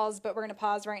your calls, but we're going to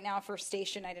pause right now for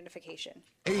station identification.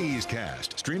 A's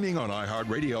Cast, streaming on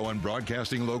iHeartRadio and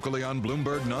broadcasting locally on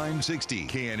Bloomberg 960,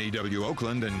 KNEW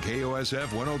Oakland, and KOSF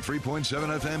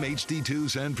 103.7 FM HD2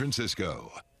 San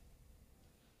Francisco.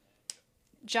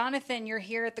 Jonathan, you're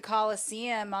here at the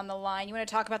Coliseum on the line. You want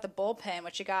to talk about the bullpen?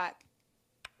 What you got?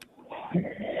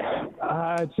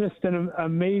 Just an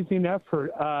amazing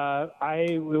effort.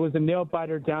 It was a nail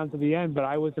biter down to the end, but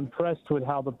I was impressed with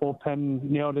how the bullpen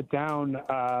nailed it down.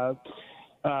 I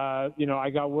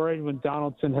got worried when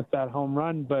Donaldson hit that home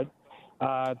run, but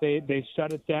they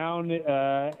shut it down,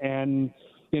 and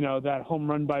that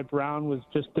home run by Brown was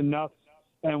just enough,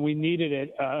 and we needed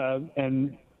it.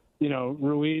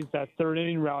 Ruiz, that 3rd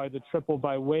inning rally, the triple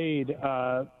by Wade.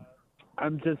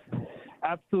 I'm just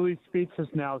absolutely speechless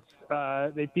now.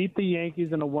 They beat the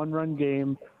Yankees in a 1-run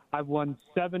game. I've won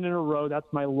 7 in a row.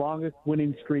 That's my longest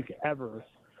winning streak ever.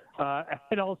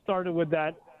 It all started with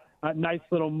that nice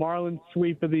little Marlin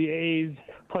sweep of the A's.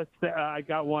 Plus, I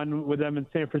got one with them in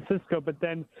San Francisco. But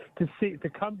then to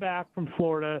come back from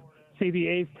Florida, see the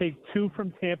A's take 2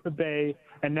 from Tampa Bay,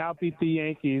 and now beat the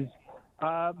Yankees.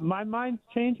 My mind's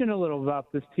changing a little about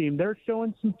this team. They're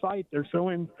showing some fight. They're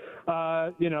showing,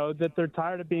 that they're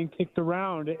tired of being kicked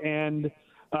around. And,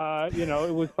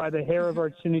 it was by the hair of our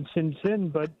chinny chin chin,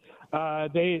 but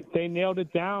they nailed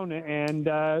it down. And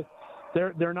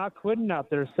they're not quitting out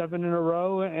there. 7 in a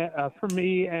row for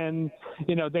me. And,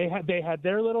 they had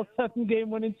their little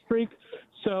 7-game winning streak.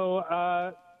 So,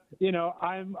 I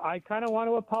kind of want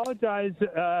to apologize,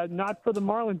 not for the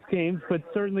Marlins games, but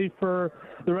certainly for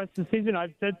the rest of the season.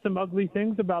 I've said some ugly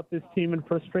things about this team in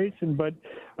frustration, but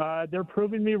they're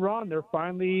proving me wrong. They're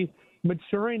finally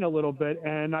maturing a little bit,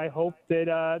 and I hope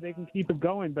that they can keep it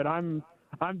going. But I'm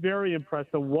very impressed.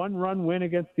 A 1-run win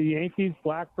against the Yankees.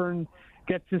 Blackburn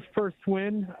gets his first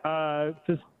win.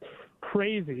 Just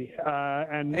crazy.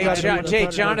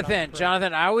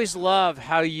 Jonathan, I always love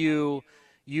how you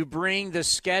bring the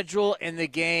schedule and the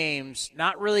games,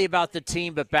 not really about the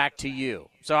team, but back to you.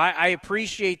 So I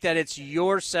appreciate that it's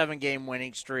your 7-game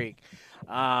winning streak.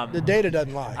 The data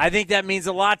doesn't lie. I think that means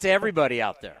a lot to everybody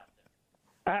out there.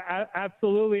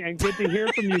 Absolutely, and good to hear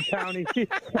from you, Tony.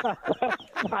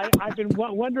 I've been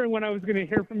wondering when I was going to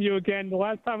hear from you again. The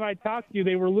last time I talked to you,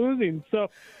 they were losing. So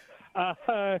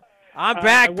I'm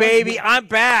back, baby. I'm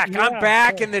back. Yeah. I'm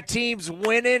back, and the team's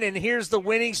winning, and here's the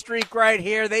winning streak right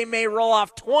here. They may roll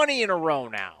off 20 in a row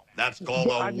now. That's called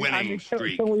a winning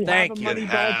streak. Thank you. It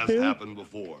has happened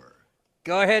before.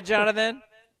 Go ahead, Jonathan.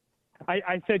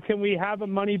 I said, can we have a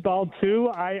Moneyball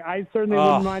 2? I certainly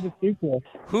wouldn't mind a sequel.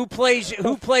 Who plays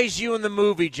you in the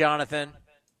movie, Jonathan?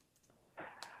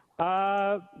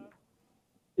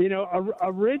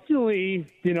 Originally,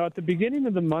 at the beginning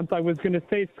of the month, I was going to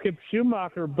say Skip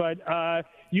Schumacher, but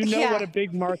what a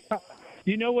big Mark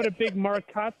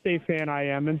Kotsay fan I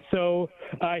am, and so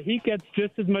he gets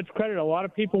just as much credit. A lot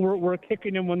of people were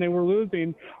kicking him when they were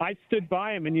losing. I stood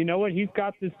by him, and you know what? He's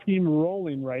got this team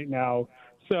rolling right now.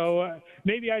 So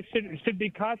maybe I should be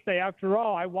Kotsay after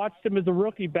all. I watched him as a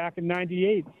rookie back in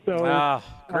 '98. So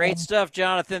great stuff,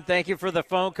 Jonathan. Thank you for the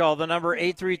phone call. The number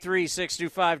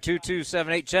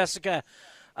 833-625-2278. Jessica,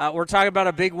 we're talking about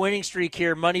a big winning streak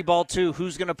here. Moneyball 2.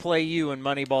 Who's going to play you in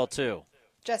Moneyball 2?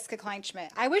 Jessica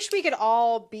Kleinschmidt. I wish we could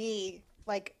all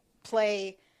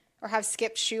play or have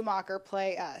Skip Schumacher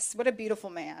play us. What a beautiful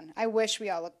man. I wish we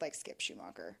all looked like Skip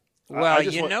Schumacher.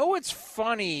 Well, what's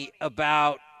funny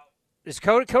about – is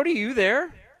Cody, you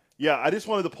there? Yeah, I just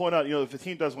wanted to point out, if the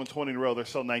team does win 20 in a row, they're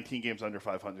still 19 games under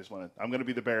 500. I'm going to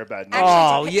be the bearer of bad news.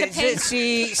 Oh, yeah.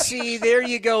 See, there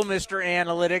you go, Mr.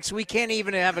 Analytics. We can't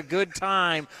even have a good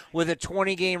time with a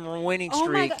 20-game winning streak.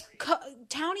 Oh, my God.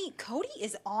 Cody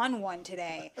is on one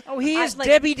today. Oh, he is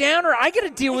Debbie Downer. I got to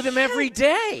deal with him every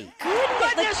day.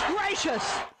 Goodness gracious.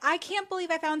 I can't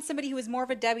believe I found somebody who was more of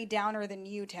a Debbie Downer than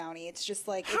you, Townie. It's just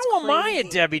like, it's How am I crazy.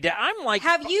 a Debbie Downer? I'm like...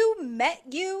 Have you met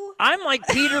you? I'm like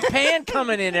Peter Pan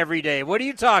coming in every day. What are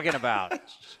you talking about?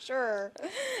 Sure.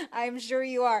 I'm sure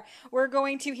you are. We're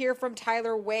going to hear from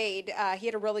Tyler Wade. He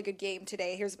had a really good game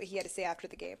today. Here's what he had to say after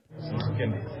the game.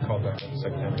 Again, called back in the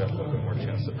second half, got a little bit more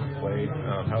chance to play.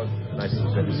 How nice has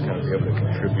it been just kind of be able to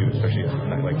contribute, especially a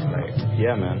night like tonight?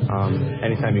 Yeah, man.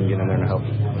 Anytime you can get in there and help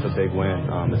with a big win,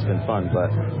 it's been fun.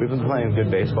 But we've been playing good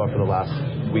baseball for the last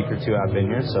week or two I've been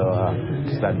here, so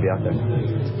just glad to be out there.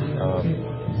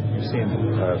 You've seen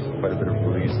quite a bit of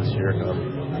Ruiz this year.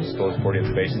 Stole his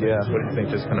 40th base. Yeah. What do you think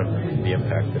just kind of the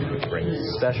impact that he brings?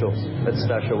 Special. It's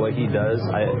special. What he does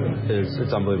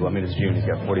it's unbelievable. I mean, it's June. He's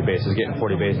got 40 bases. Getting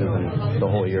 40 bases in the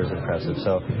whole year is impressive.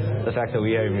 So the fact that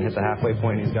we haven't even hit the halfway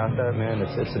point and he's got that, man,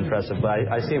 it's impressive. But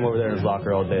I see him over there in his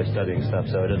locker all day studying stuff,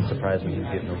 so it doesn't surprise me he's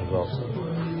getting those results.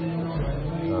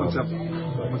 What's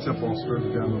up all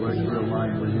straight down the right field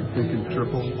line? Were you thinking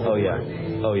triple? Oh yeah.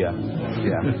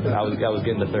 I was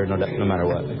getting the third no matter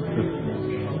what.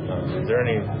 Is there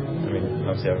any,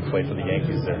 obviously I haven't played for the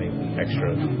Yankees, is there any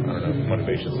extra,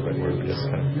 motivation is the right word, but just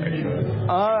kind of extra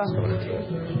coming into it?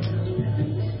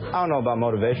 I don't know about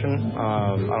motivation.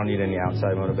 I don't need any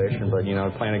outside motivation, but,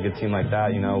 playing a good team like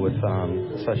that, with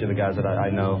especially the guys that I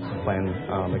know playing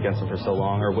against them for so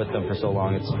long or with them for so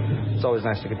long, it's always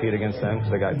nice to compete against them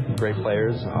because they got great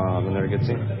players and they're a good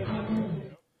team.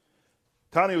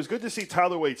 Tony, it was good to see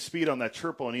Tyler Wade's speed on that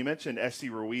triple, and he mentioned Esty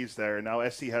Ruiz there. Now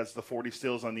Esty has the 40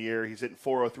 steals on the year. He's hitting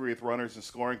 403 with runners in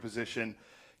scoring position.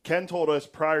 Ken told us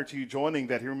prior to you joining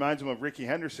that he reminds him of Ricky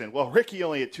Henderson. Well, Ricky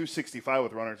only hit 265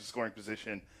 with runners in scoring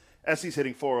position. Esty's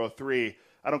hitting 403.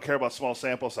 I don't care about small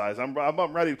sample size. I'm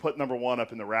ready to put number one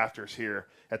up in the rafters here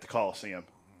at the Coliseum.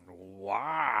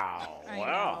 Wow.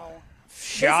 Wow.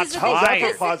 Shots How's that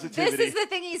fired. for positivity? This is the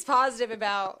thing he's positive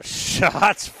about.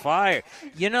 Shots fired.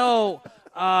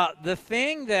 The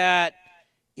thing that,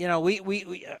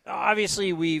 we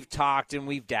obviously we've talked and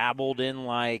we've dabbled in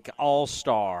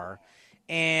All-Star,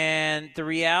 and the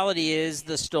reality is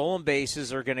the stolen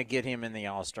bases are going to get him in the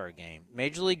All-Star game.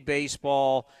 Major League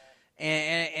Baseball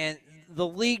and the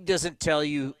league doesn't tell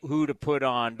you who to put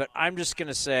on, but I'm just going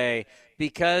to say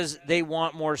because they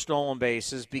want more stolen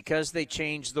bases, because they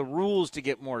changed the rules to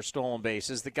get more stolen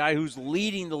bases, the guy who's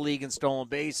leading the league in stolen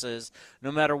bases,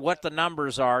 no matter what the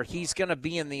numbers are, he's going to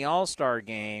be in the All-Star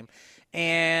game.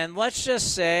 And let's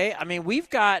just say, we've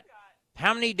got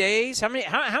how many days? How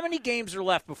many games are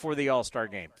left before the All-Star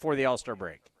game, before the All-Star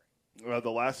break? The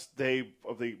last day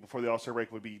before the All-Star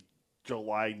break would be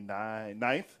July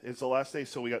 9th is the last day,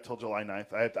 so we got till July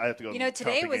 9th. I have to go.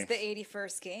 Today was the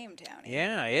 81st game, Townie.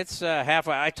 Yeah, it's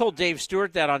halfway. I told Dave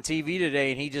Stewart that on TV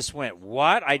today, and he just went,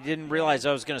 what? I didn't realize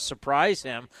I was going to surprise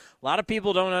him. A lot of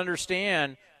people don't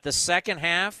understand the second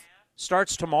half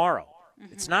starts tomorrow.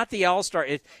 Mm-hmm. It's not the All-Star.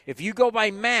 If you go by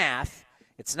math,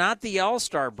 it's not the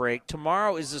All-Star break.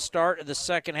 Tomorrow is the start of the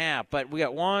second half. But we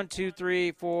got 1, 2, 3,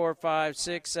 4, 5,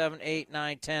 6, 7, 8,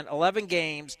 9, 10, 11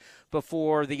 games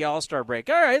before the All-Star break.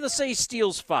 All right, let's say he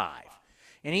steals 5,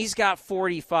 and he's got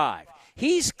 45.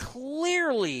 He's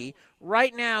clearly,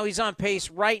 right now, he's on pace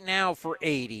right now for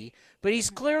 80, but he's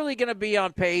clearly going to be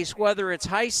on pace, whether it's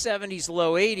high 70s,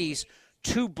 low 80s,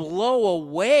 to blow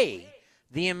away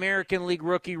the American League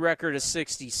rookie record of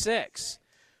 66.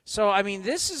 So,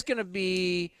 this is going to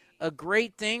be a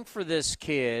great thing for this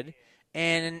kid.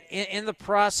 And in the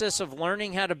process of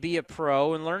learning how to be a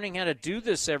pro and learning how to do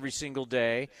this every single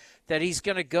day, that he's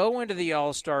going to go into the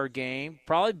All-Star game,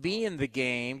 probably be in the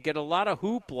game, get a lot of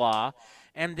hoopla,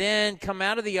 and then come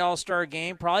out of the All-Star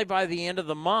game probably by the end of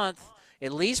the month,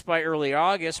 at least by early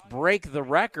August, break the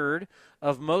record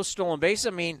of most stolen bases. I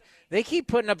mean, they keep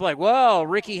putting up like, well,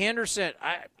 Ricky Henderson,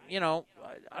 I don't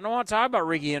want to talk about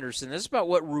Ricky Henderson. This is about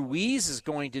what Ruiz is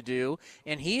going to do,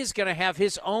 and he is going to have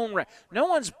his own no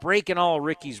one's breaking all of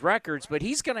Ricky's records, but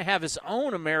he's going to have his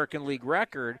own American League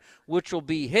record, which will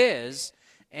be his,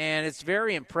 and it's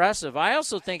very impressive. I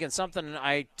also think it's something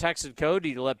I texted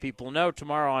Cody to let people know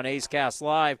tomorrow on A's Cast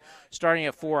Live, starting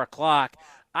at 4 o'clock.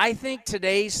 I think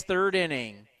today's third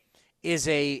inning is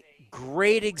a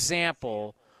great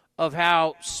example of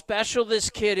how special this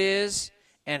kid is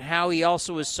and how he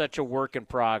also is such a work in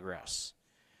progress.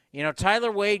 You know,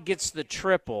 Tyler Wade gets the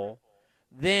triple,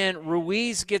 then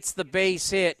Ruiz gets the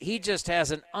base hit. He just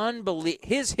has an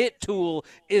his hit tool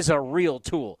is a real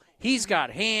tool. He's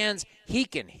got hands. He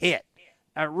can hit.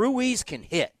 Ruiz can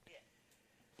hit.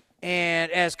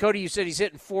 And as Cody, you said, he's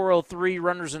hitting 403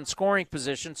 runners in scoring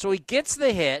position. So he gets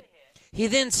the hit. He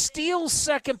then steals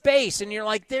second base, and you're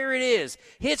like, there it is.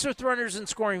 Hits with runners in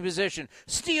scoring position.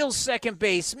 Steals second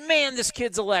base. Man, this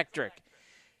kid's electric.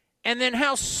 And then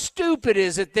how stupid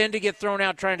is it then to get thrown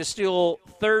out trying to steal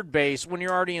third base when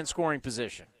you're already in scoring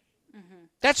position? Mm-hmm.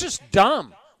 That's just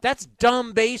dumb. That's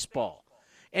dumb baseball.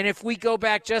 And if we go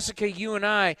back, Jessica, you and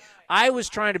I was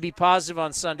trying to be positive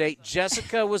on Sunday.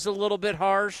 Jessica was a little bit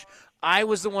harsh. I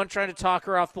was the one trying to talk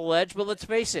her off the ledge, but let's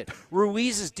face it,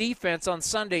 Ruiz's defense on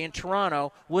Sunday in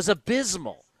Toronto was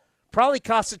abysmal. Probably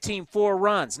cost the team 4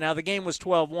 runs. Now, the game was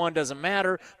 12-1, doesn't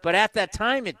matter, but at that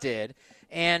time it did.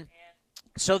 And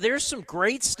so there's some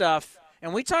great stuff.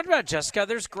 And we talked about Jessica.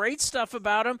 There's great stuff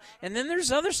about him. And then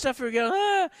there's other stuff where you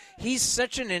go, he's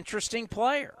such an interesting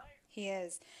player. He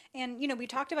is. And, we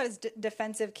talked about his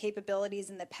defensive capabilities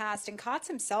in the past, and Kotz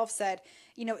himself said,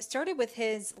 it started with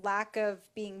his lack of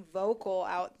being vocal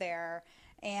out there,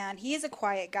 and he is a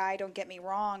quiet guy, don't get me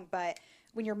wrong, but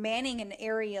when you're manning an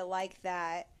area like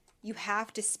that, you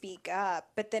have to speak up,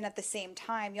 but then at the same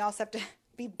time, you also have to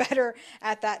be better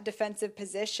at that defensive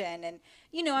position, and,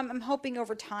 I'm hoping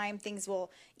over time things will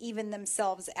even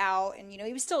themselves out, and,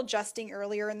 he was still adjusting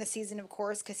earlier in the season, of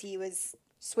course, because he was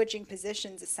switching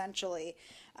positions essentially.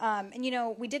 And,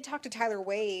 we did talk to Tyler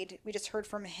Wade. We just heard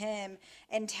from him.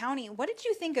 And Townie, what did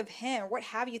you think of him? Or what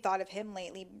have you thought of him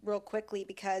lately, real quickly?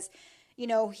 Because,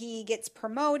 he gets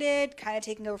promoted, kind of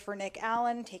taking over for Nick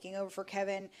Allen, taking over for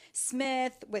Kevin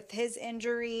Smith with his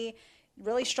injury.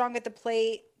 Really strong at the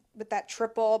plate with that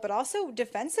triple, but also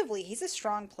defensively, he's a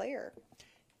strong player.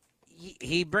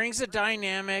 He brings a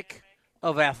dynamic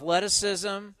of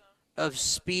athleticism, of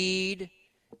speed.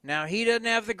 Now, he doesn't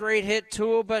have the great hit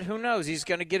tool, but who knows? He's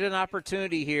going to get an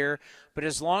opportunity here. But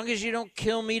as long as you don't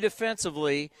kill me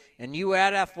defensively and you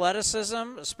add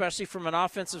athleticism, especially from an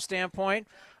offensive standpoint,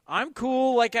 I'm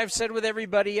cool, like I've said with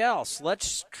everybody else.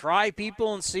 Let's try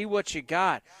people and see what you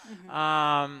got.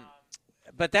 Mm-hmm.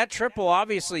 But that triple,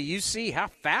 obviously, you see how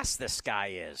fast this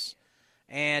guy is.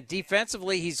 And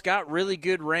defensively, he's got really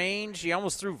good range. He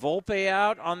almost threw Volpe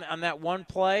out on that one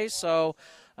play. So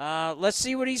let's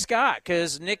see what he's got,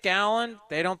 because Nick Allen,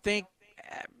 they don't think,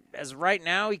 as right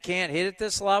now, he can't hit at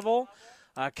this level.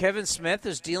 Kevin Smith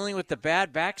is dealing with the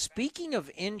bad back. Speaking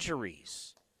of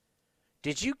injuries,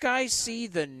 did you guys see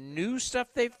the new stuff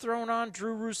they've thrown on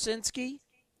Drew Rucinski?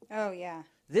 Oh, yeah.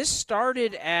 This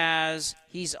started as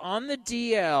he's on the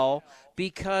DL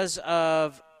because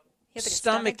of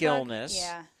stomach illness.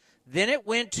 Yeah. Then it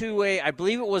went to I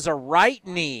believe it was a right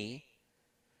knee.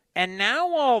 And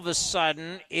now all of a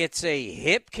sudden it's a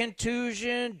hip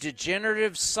contusion,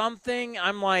 degenerative something.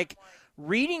 I'm like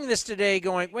reading this today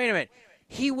going, wait a minute.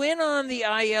 He went on the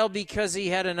IL because he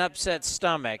had an upset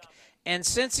stomach. And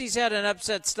since he's had an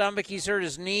upset stomach, he's hurt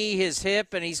his knee, his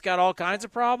hip, and he's got all kinds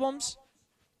of problems.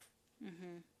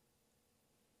 Mm-hmm.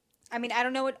 I mean, I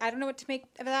don't know what to make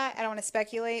of that. I don't want to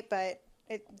speculate, but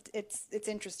it's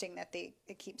interesting that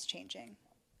it keeps changing.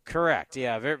 Correct.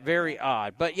 Yeah, very, very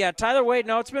odd. But, yeah, Tyler Wade,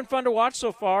 no, it's been fun to watch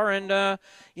so far. And,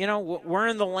 we're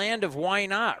in the land of why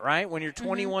not, right? When you're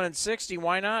 21 and 60,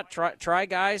 why not? Try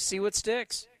guys, see what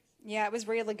sticks. Yeah, it was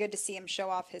really good to see him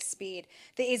show off his speed.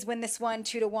 The A's win this one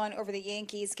 2-1 over the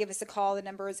Yankees. Give us a call. The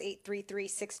number is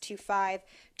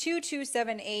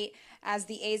 833-625-2278. As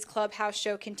the A's Clubhouse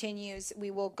show continues,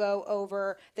 we will go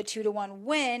over the 2-1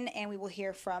 win, and we will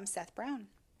hear from Seth Brown.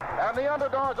 And the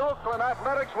underdogs, Oakland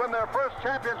Athletics, win their first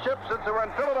championship since they were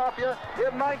in Philadelphia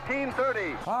in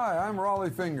 1930. Hi, I'm Raleigh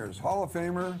Fingers, Hall of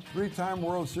Famer, three-time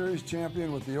World Series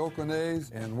champion with the Oakland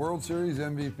A's and World Series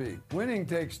MVP. Winning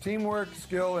takes teamwork,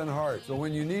 skill, and heart. So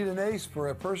when you need an ace for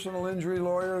a personal injury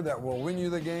lawyer that will win you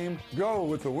the game, go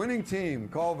with the winning team.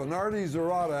 Call Venardi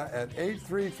Zerata at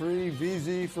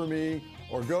 833-VZ-FOR-ME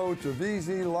or go to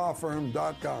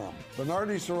vzlawfirm.com.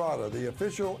 Venardi Zerata, the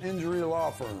official injury law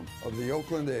firm of the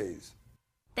Oakland A's.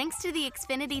 Thanks to the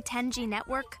Xfinity 10G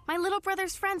network, my little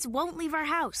brother's friends won't leave our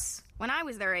house. When I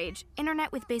was their age,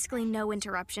 internet with basically no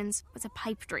interruptions was a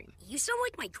pipe dream. You sound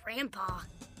like my grandpa.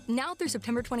 Now through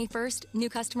September 21st, new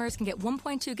customers can get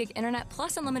 1.2 gig internet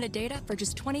plus unlimited data for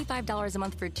just $25 a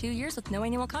month for 2 years with no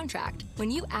annual contract. When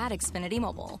you add Xfinity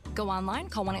Mobile, go online,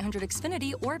 call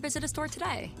 1-800-XFINITY, or visit a store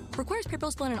today. Requires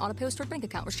PayPal split and auto-pay stored bank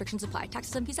account. Restrictions apply.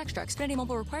 Taxes and fees extra. Xfinity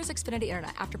Mobile requires Xfinity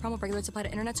internet. After promo, regular supply to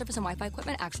internet service and Wi-Fi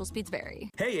equipment. Actual speeds vary.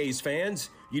 Hey, A's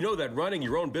fans. You know that running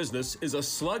your own business is a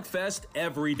slugfest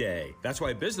every day. That's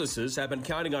why businesses have been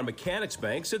counting on Mechanics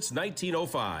Bank since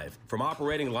 1905. From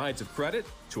operating lines of credit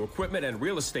to equipment and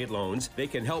real estate loans, they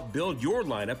can help build your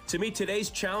lineup to meet today's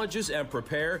challenges and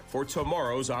prepare for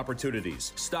tomorrow's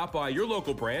opportunities. Stop by your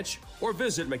local branch or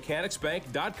visit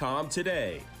mechanicsbank.com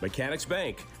today. Mechanics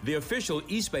Bank, the official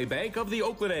East Bay bank of the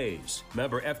Oakland A's.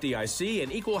 Member FDIC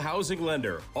and equal housing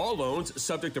lender. All loans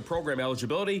subject to program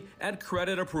eligibility and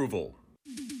credit approval.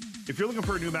 If you're looking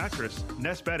for a new mattress,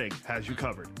 Nest Bedding has you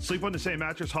covered. Sleep on the same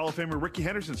mattress Hall of Famer Ricky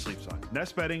Henderson sleeps on.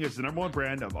 Nest Bedding is the #1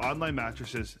 brand of online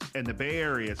mattresses and the Bay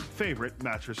Area's favorite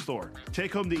mattress store.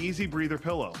 Take home the Easy Breather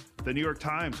pillow. The New York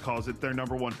Times calls it their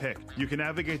 #1 pick. You can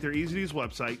navigate their easy-to-use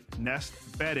website,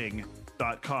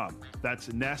 nestbedding.com. That's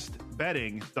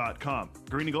nestbedding.com.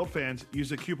 Green and Gold fans, use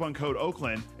the coupon code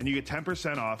Oakland and you get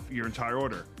 10% off your entire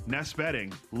order. Nest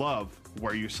Bedding, love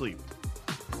where you sleep.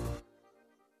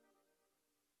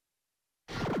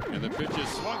 And the pitch is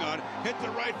swung on, hit the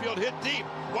right field, hit deep.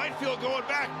 Whitefield going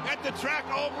back at the track,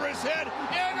 over his head,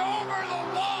 and over the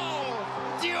wall.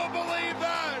 Do you believe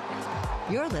that?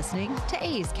 You're listening to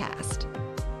A's Cast.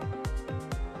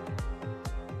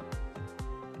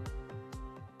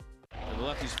 And the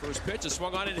lefty's first pitch is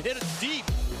swung on and hit it deep,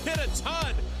 hit a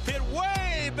ton, hit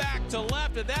way back to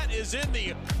left, and that is in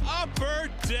the upper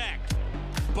deck.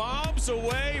 Bombs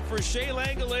away for Shea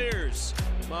Langoliers.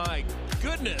 My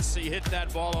goodness, he hit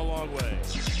that ball a long way.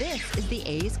 This is the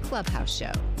A's Clubhouse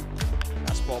Show.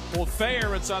 Fastball pulled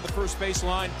fair inside the first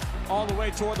baseline, all the way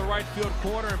toward the right field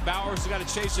corner, and Bowers has got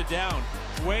to chase it down.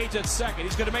 Wade at second.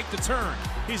 He's going to make the turn.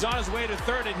 He's on his way to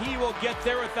third, and he will get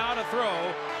there without a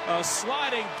throw. A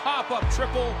sliding pop-up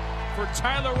triple for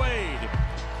Tyler Wade.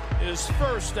 His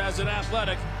first as an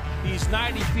Athletic. He's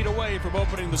 90 feet away from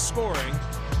opening the scoring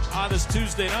on this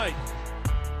Tuesday night.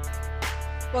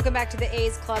 Welcome back to the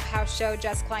A's Clubhouse Show.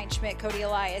 Jess Kleinschmidt, Cody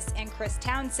Elias, and Chris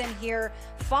Townsend here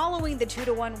following the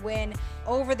 2-1 win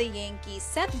over the Yankees.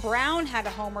 Seth Brown had a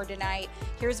homer tonight.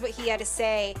 Here's what he had to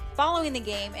say following the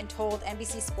game and told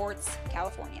NBC Sports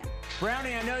California.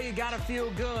 Brownie, I know you got to feel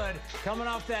good coming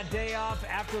off that day off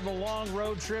after the long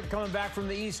road trip, coming back from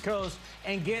the East Coast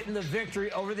and getting the victory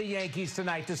over the Yankees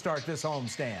tonight to start this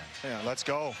homestand. Yeah, let's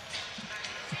go.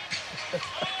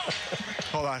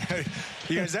 Hold on.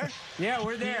 You guys there? Yeah,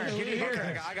 we're there. Can you hear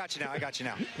okay, us? I got you now. I got you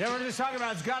now. Yeah, we're just talking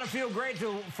about it's got to feel great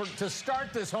to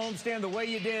start this homestand the way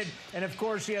you did, and of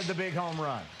course you had the big home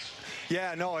run.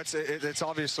 Yeah, no, it's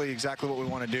obviously exactly what we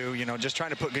want to do. You know, just trying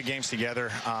to put good games together.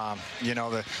 You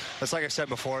know, that's like I said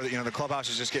before. You know, the clubhouse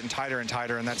is just getting tighter and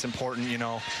tighter, and that's important. You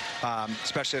know,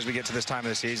 especially as we get to this time of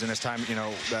the season. This time, you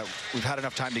know, that we've had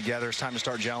enough time together. It's time to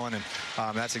start gelling, and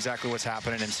that's exactly what's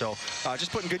happening. And so,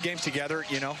 just putting good games together.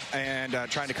 You know, and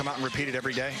trying to come out and repeat it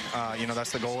every day. You know,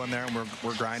 that's the goal in there, and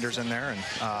we're grinders in there. And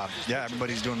yeah,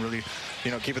 everybody's doing really,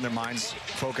 you know, keeping their minds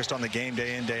focused on the game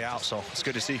day in, day out. So it's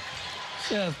good to see.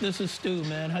 Chef, this is Stu,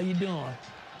 man. How you doing?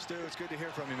 Stu, it's good to hear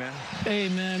from you, man. Hey,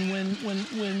 man, when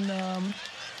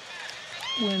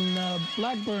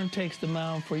Blackburn takes the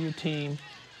mound for your team,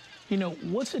 you know,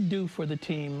 what's it do for the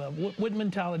team? What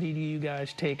mentality do you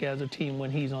guys take as a team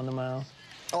when he's on the mound?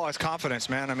 Oh, it's confidence,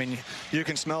 man. I mean, you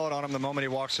can smell it on him the moment he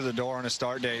walks through the door on his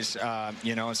start days.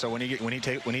 You know, and so when he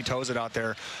toes it out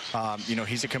there, you know,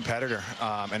 he's a competitor,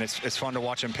 and it's fun to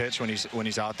watch him pitch when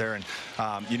he's out there. And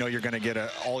you know, you're going to get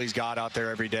all he's got out there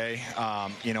every day.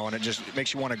 You know, and it just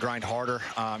makes you want to grind harder.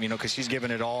 You know, because he's giving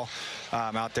it all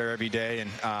out there every day. And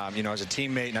you know, as a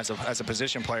teammate and as a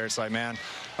position player, it's like, man,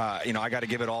 you know, I got to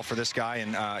give it all for this guy.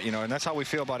 And you know, and that's how we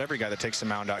feel about every guy that takes the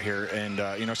mound out here. And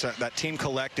you know, so that team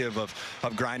collective of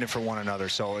grinding for one another.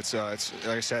 So it's like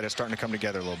I said, it's starting to come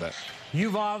together a little bit.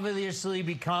 You've obviously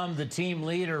become the team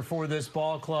leader for this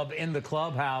ball club in the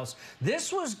clubhouse.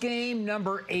 This was game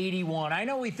number 81. I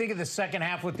know we think of the second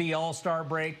half with the All-Star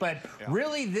break, but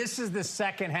really this is the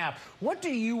second half. What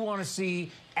do you want to see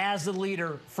as a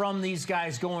leader from these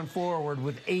guys going forward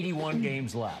with 81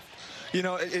 games left? You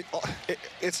know,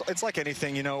 it's like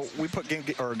anything. You know, we put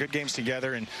good games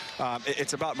together, and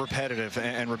it's about repetitive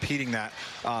and repeating that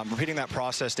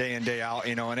process day in, day out.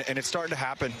 You know, and it's starting to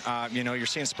happen. You know, you're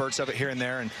seeing spurts of it here and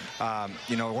there, and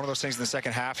you know, one of those things in the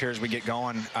second half here as we get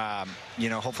going. You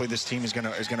know, hopefully this team is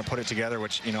gonna put it together.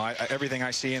 Which, you know, everything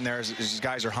I see in there is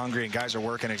guys are hungry and guys are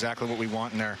working exactly what we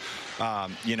want in there.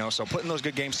 You know, so putting those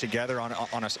good games together on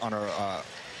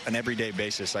an everyday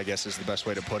basis, I guess, is the best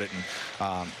way to put it.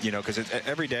 And you know, because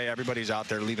every day everybody's out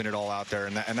there leaving it all out there,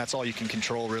 and that's all you can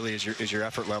control really is your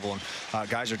effort level, and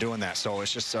guys are doing that. So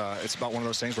it's just it's about one of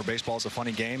those things where baseball is a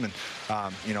funny game,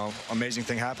 and you know, amazing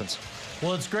thing happens.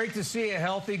 Well, it's great to see you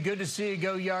healthy. Good to see you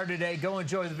go yard today. Go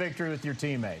enjoy the victory with your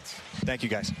teammates. Thank you,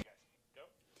 guys.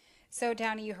 So,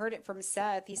 Downey, you heard it from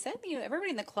Seth. He said, you know, everybody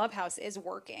in the clubhouse is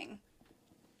working.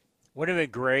 Wouldn't it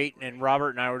be great? And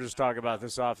Robert and I were just talking about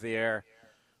this off the air.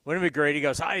 Wouldn't it be great? He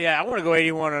goes, oh, yeah, I want to go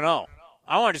 81-0.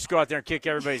 I want to just go out there and kick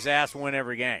everybody's ass and win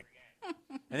every game.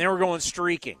 And then we're going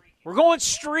streaking. We're going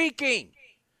streaking.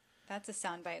 That's a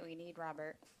soundbite we need,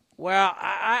 Robert. Well,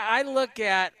 I look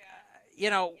at, you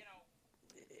know,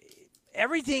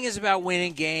 everything is about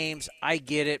winning games. I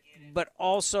get it. But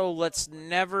also let's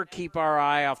never keep our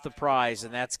eye off the prize,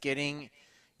 and that's getting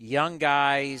young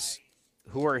guys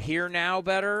who are here now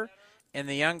better and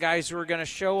the young guys who are going to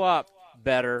show up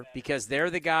better, because they're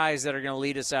the guys that are going to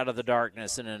lead us out of the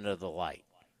darkness and into the light.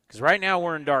 Because right now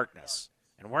we're in darkness,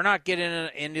 and we're not getting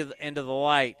into the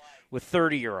light with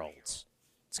 30-year-olds.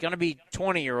 It's going to be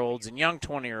 20-year-olds and young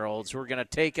 20-year-olds who are going to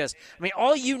take us. I mean,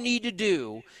 all you need to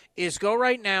do is go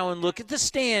right now and look at the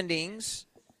standings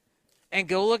and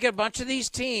go look at a bunch of these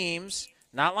teams,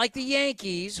 not like the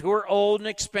Yankees, who are old and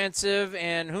expensive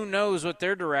and who knows what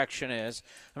their direction is.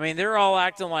 I mean, they're all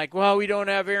acting like, well, we don't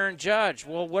have Aaron Judge.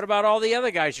 Well, what about all the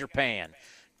other guys you're paying?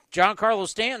 Giancarlo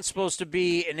Stanton's supposed to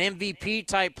be an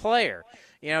MVP-type player.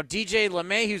 You know, DJ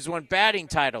LeMahieu's won batting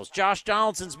titles. Josh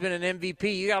Donaldson's been an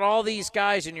MVP. You got all these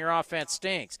guys and your offense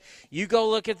stinks. You go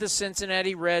look at the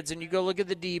Cincinnati Reds and you go look at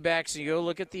the D-backs and you go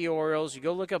look at the Orioles. You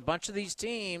go look at a bunch of these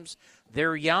teams.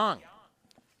 They're young.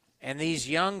 And these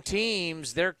young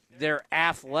teams, they're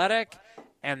athletic,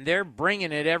 and they're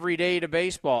bringing it every day to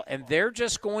baseball, and they're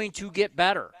just going to get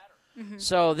better. Mm-hmm.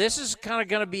 So this is kind of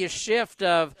going to be a shift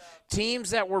of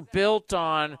teams that were built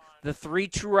on the 3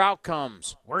 true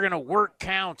outcomes. We're going to work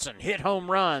counts and hit home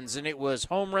runs, and it was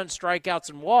home runs, strikeouts,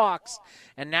 and walks.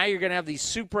 And now you're going to have these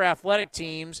super athletic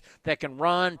teams that can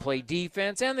run, play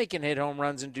defense, and they can hit home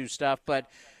runs and do stuff. But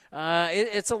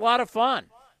it's a lot of fun.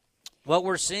 What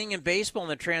we're seeing in baseball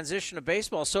and the transition of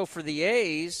baseball. So for the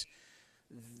A's,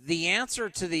 the answer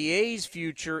to the A's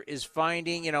future is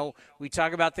finding, you know, we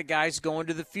talk about the guys going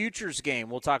to the futures game.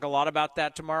 We'll talk a lot about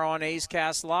that tomorrow on A's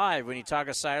Cast Live when you talk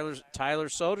of Tyler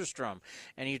Soderstrom.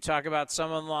 And you talk about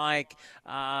someone like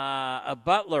a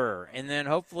Butler. And then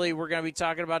hopefully we're going to be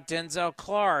talking about Denzel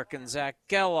Clark and Zach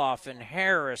Geloff and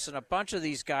Harris and a bunch of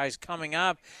these guys coming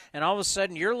up. And all of a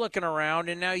sudden you're looking around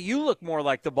and now you look more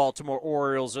like the Baltimore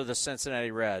Orioles or the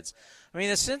Cincinnati Reds. I mean,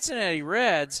 the Cincinnati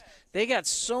Reds, they got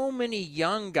so many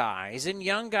young guys, and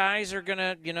young guys are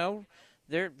gonna, you know,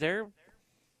 they're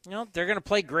going to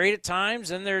play great at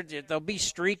times, and they'll be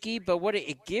streaky. But what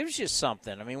it gives you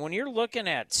something. I mean, when you're looking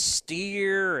at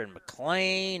Steer and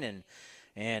McClain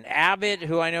and Abbott,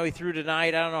 who I know he threw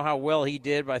tonight, I don't know how well he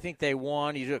did, but I think they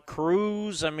won. You did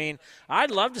Cruz. I mean,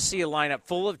 I'd love to see a lineup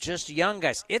full of just young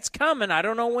guys. It's coming. I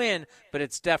don't know when, but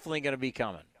it's definitely going to be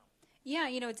coming. Yeah,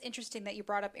 you know, it's interesting that you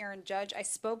brought up Aaron Judge. I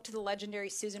spoke to the legendary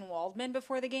Susan Waldman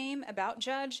before the game about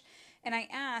Judge, and I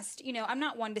asked, you know, I'm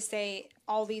not one to say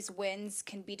all these wins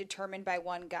can be determined by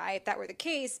one guy. If that were the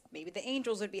case, maybe the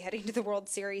Angels would be heading to the World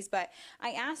Series, but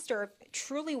I asked her if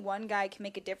truly one guy can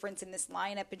make a difference in this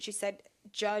lineup, and she said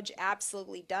Judge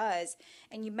absolutely does.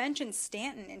 And you mentioned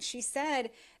Stanton, and she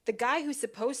said the guy who's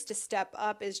supposed to step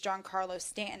up is Giancarlo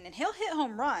Stanton, and he'll hit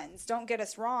home runs, don't get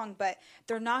us wrong, but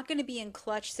they're not going to be in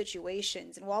clutch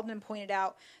situations. And Waldman pointed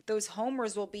out those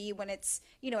homers will be when it's,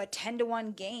 you know, a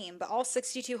 10-1 game, but all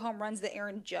 62 home runs that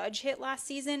Aaron Judge hit last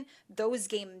season, those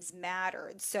games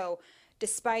mattered. So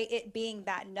despite it being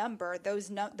that number,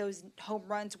 those home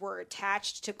runs were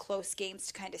attached to close games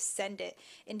to kind of send it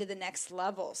into the next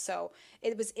level. So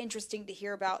it was interesting to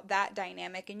hear about that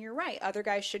dynamic. And you're right, other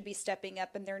guys should be stepping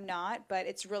up and they're not, but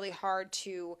it's really hard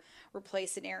to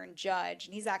replace an Aaron Judge.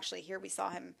 And he's actually here. We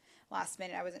saw him last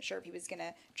minute. I wasn't sure if he was going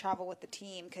to travel with the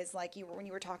team because when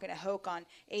you were talking to Hoke on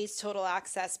A's Total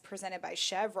Access presented by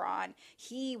Chevron,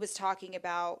 he was talking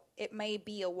about it may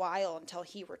be a while until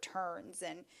he returns.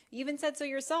 And you even said so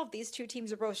yourself, these two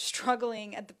teams are both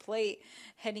struggling at the plate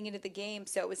heading into the game.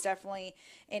 So it was definitely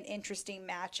an interesting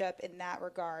matchup in that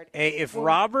regard. Hey, if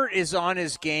Robert is on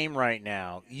his game right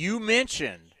now, you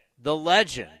mentioned the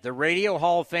legend, the Radio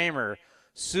Hall of Famer,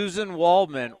 Susan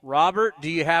Waldman. Robert, do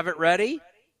you have it ready?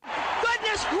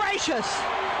 Goodness gracious!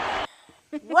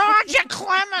 Roger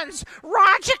Clemens!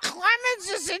 Roger Clemens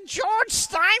is in George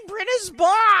Steinbrenner's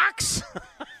box!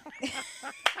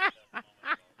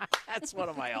 That's one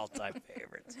of my all-time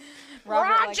favorites.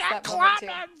 Roger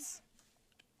Clemens!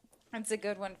 That's a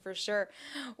good one for sure.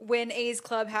 When the A's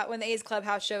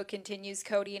Clubhouse show continues,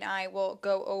 Cody and I will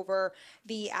go over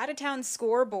the out-of-town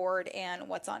scoreboard and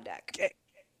what's on deck.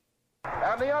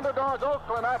 And the underdogs,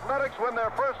 Oakland Athletics, win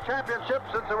their first championship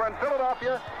since they were in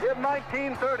Philadelphia in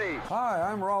 1930. Hi,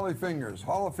 I'm Raleigh Fingers,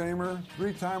 Hall of Famer,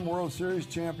 3-time World Series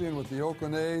champion with the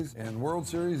Oakland A's and World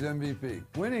Series MVP.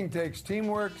 Winning takes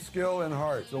teamwork, skill, and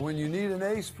heart. So when you need an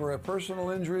ace for a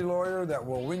personal injury lawyer that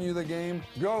will win you the game,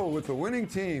 go with the winning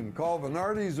team. Call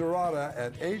Venardi Zerata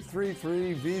at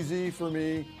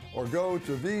 833-VZ-FOR-ME or go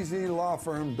to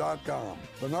vzlawfirm.com.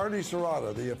 Venardi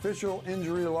Zerata, the official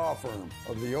injury law firm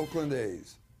of the Oakland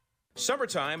A's.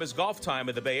 Summertime is golf time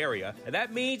in the Bay Area, and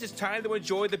that means it's time to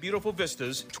enjoy the beautiful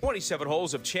vistas, 27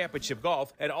 holes of championship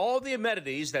golf, and all the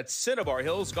amenities that Cinnabar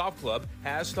Hills Golf Club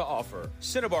has to offer.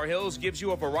 Cinnabar Hills gives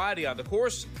you a variety on the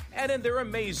course and in their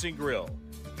amazing grill.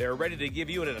 They're ready to give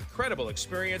you an incredible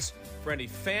experience for any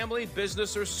family,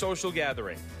 business, or social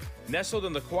gathering. Nestled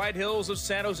in the quiet hills of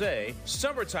San Jose,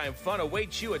 summertime fun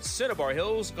awaits you at Cinnabar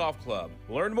Hills Golf Club.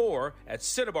 Learn more at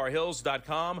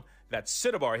cinnabarhills.com. That's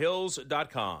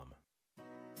cinnabarhills.com.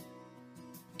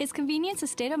 Is convenience a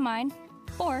state of mind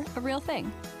or a real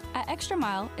thing? At Extra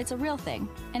Mile, it's a real thing,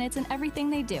 and it's in everything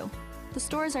they do. The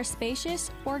stores are spacious,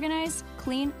 organized,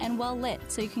 clean, and well lit,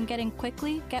 so you can get in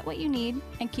quickly, get what you need,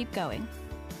 and keep going.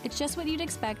 It's just what you'd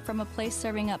expect from a place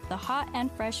serving up the hot and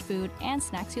fresh food and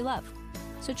snacks you love.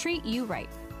 So treat you right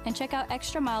and check out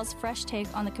Extra Mile's fresh take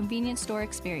on the convenience store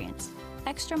experience.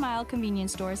 Extra Mile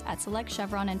convenience stores at select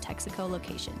Chevron and Texaco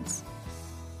locations.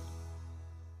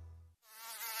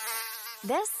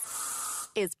 This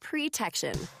is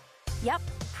Pre-Tection. Yep,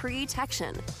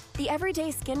 Pre-Tection. The everyday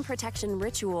skin protection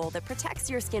ritual that protects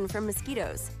your skin from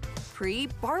mosquitoes.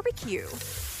 Pre-barbecue.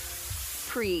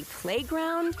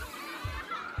 Pre-playground.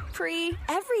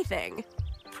 Pre-everything.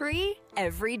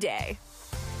 Pre-every day.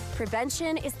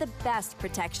 Prevention is the best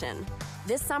protection.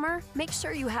 This summer, make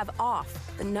sure you have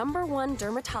OFF, the #1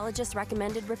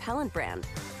 dermatologist-recommended repellent brand.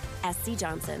 SC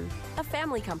Johnson, a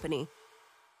family company.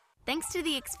 Thanks to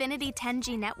the Xfinity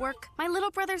 10G network, my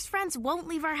little brother's friends won't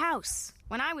leave our house.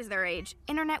 When I was their age,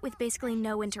 internet with basically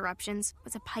no interruptions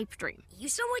was a pipe dream. You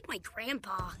sound like my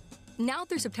grandpa. Now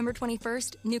through September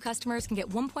 21st, new customers can get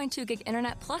 1.2 gig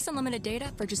internet plus unlimited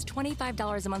data for just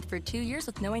 $25 a month for 2 years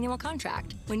with no annual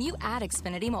contract when you add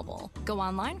Xfinity Mobile. Go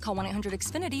online, call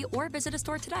 1-800-XFINITY, or visit a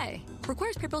store today.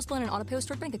 Requires PayPal bill and an auto-pay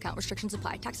stored bank account. Restrictions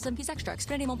apply. Taxes and fees extra.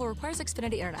 Xfinity Mobile requires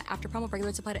Xfinity internet. After promo,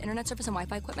 regular supply to internet service and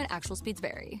Wi-Fi equipment. Actual speeds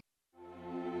vary.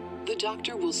 The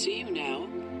doctor will see you now.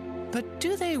 But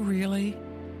do they really?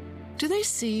 Do they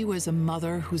see you as a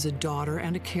mother who's a daughter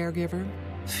and a caregiver?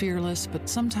 Fearless, but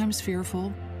sometimes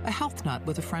fearful, a health nut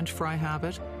with a French fry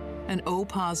habit, an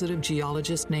O-positive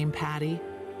geologist named Patty,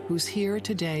 who's here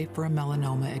today for a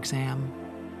melanoma exam.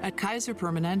 At Kaiser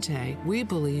Permanente, we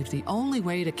believe the only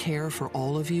way to care for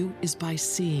all of you is by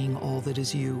seeing all that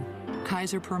is you.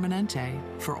 Kaiser Permanente,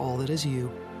 for all that is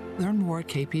you. Learn more at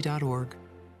kp.org.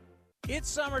 It's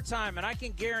summertime, and I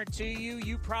can guarantee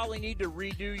you probably need to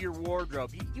redo your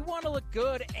wardrobe. You want to look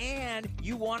good, and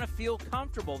you want to feel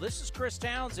comfortable. This is Chris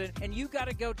Townsend, and you got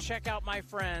to go check out my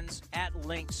friends at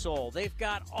Link Soul. They've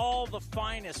got all the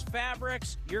finest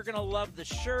fabrics. You're going to love the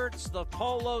shirts, the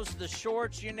polos, the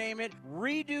shorts, you name it.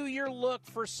 Redo your look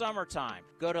for summertime.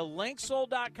 Go to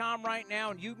linksoul.com right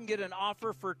now, and you can get an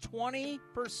offer for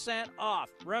 20% off.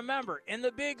 Remember, in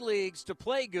the big leagues, to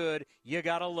play good, you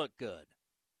got to look good.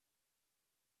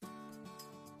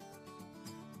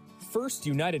 First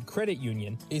United Credit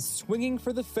Union is swinging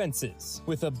for the fences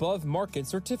with above-market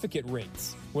certificate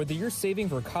rates. Whether you're saving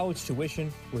for college tuition,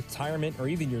 retirement, or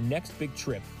even your next big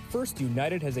trip, First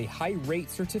United has a high rate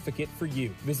certificate for you.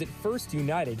 Visit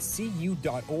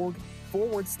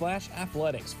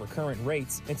firstunitedcu.org/athletics for current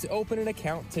rates and to open an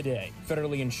account today.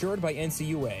 Federally insured by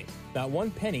NCUA. Not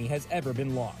one penny has ever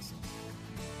been lost.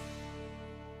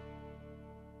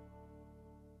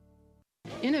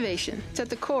 Innovation is at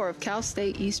the core of Cal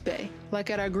State East Bay, like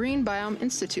at our Green Biome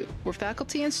Institute, where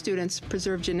faculty and students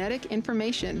preserve genetic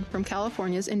information from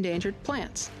California's endangered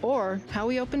plants, or how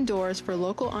we open doors for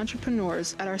local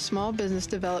entrepreneurs at our Small Business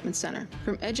Development Center.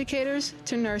 From educators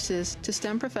to nurses to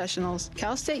STEM professionals,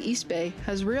 Cal State East Bay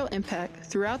has real impact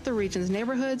throughout the region's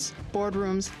neighborhoods,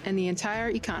 boardrooms, and the entire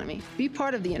economy. Be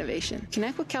part of the innovation.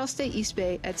 Connect with Cal State East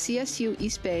Bay at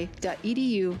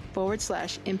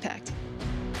csueastbay.edu/impact.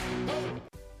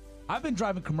 I've been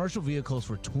driving commercial vehicles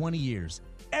for 20 years.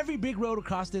 Every big road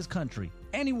across this country,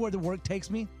 anywhere the work takes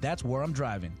me, that's where I'm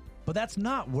driving. But that's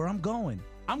not where I'm going.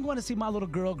 I'm going to see my little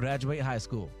girl graduate high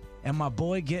school and my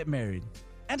boy get married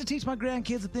and to teach my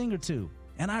grandkids a thing or two.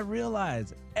 And I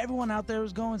realize everyone out there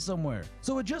is going somewhere.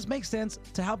 So it just makes sense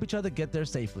to help each other get there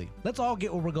safely. Let's all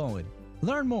get where we're going.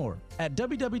 Learn more at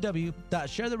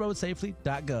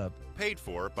www.sharetheroadsafely.gov. Paid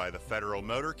for by the Federal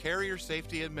Motor Carrier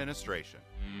Safety Administration.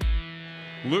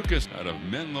 Lucas out of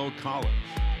Menlo College.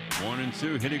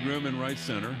 1-2, hitting room in right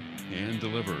center, and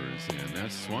delivers. And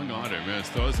that's swung on him as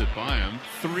throws it by him.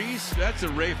 That's a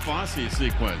Ray Fosse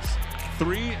sequence.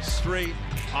 3 straight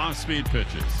off-speed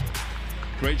pitches.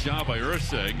 Great job by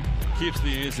Urseg. Keeps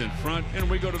the A's in front, and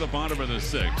we go to the bottom of the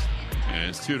 6th. And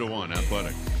it's 2-1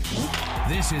 Athletic.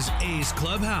 This is A's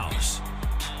Clubhouse.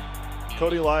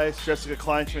 Cody Elias, Jessica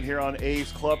Kleinschmidt here on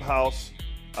A's Clubhouse.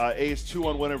 A's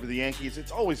 2-1 win over the Yankees. It's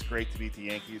always great to beat the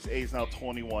Yankees. A's now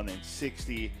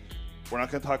 21-60. We're not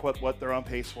going to talk about what they're on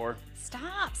pace for.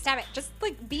 Stop it. Just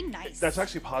be nice. That's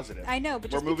actually positive. I know,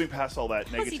 but we're moving past all that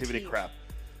negativity crap.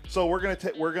 So we're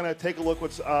gonna take a look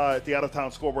what's at the out of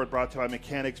town scoreboard brought to you by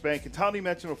Mechanics Bank. And Townie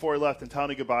mentioned before he left. And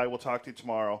Townie, goodbye. We'll talk to you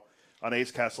tomorrow on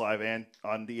A's Cast Live and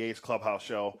on the A's Clubhouse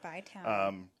show. Bye,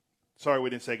 Townie. Sorry we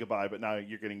didn't say goodbye, but now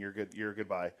you're getting your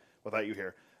goodbye without you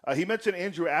here. He mentioned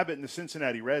Andrew Abbott and the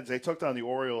Cincinnati Reds. They took down the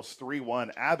Orioles 3-1.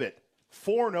 Abbott,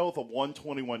 4-0 with a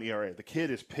 1.21 ERA. The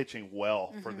kid is pitching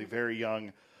well for the very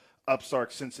young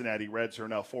upstart Cincinnati Reds, who are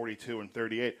now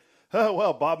 42-38. Oh,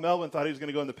 well, Bob Melvin thought he was going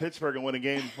to go into Pittsburgh and win a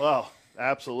game. Well,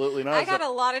 absolutely not. I got a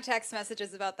lot of text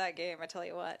messages about that game, I tell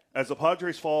you what. As the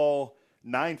Padres fall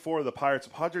 9-4 to the Pirates,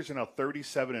 the Padres are now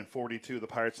 37-42. The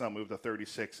Pirates now move to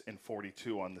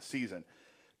 36-42 on the season.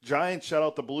 Giants shut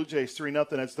out the Blue Jays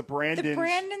 3-0 as the Brandons. The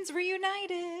Brandons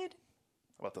reunited.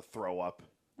 I'm about to throw up.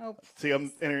 Oh. See,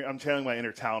 I'm channeling my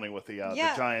inner Townie with the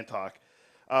Giant talk.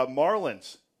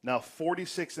 Marlins now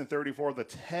 46-34, the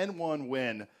 10-1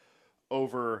 win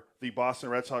over the Boston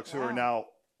Red Sox, who are now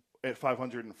at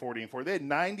 540-4. They had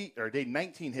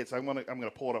 19 hits. I'm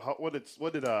gonna pull it up. What did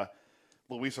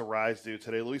Luis Arraez do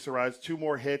today? Luis Arraez, 2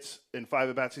 more hits in 5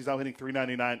 at bats. He's now hitting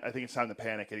 399. I think it's time to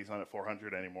panic, and he's not at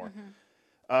 400 anymore. Mm-hmm.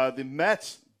 The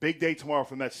Mets, big day tomorrow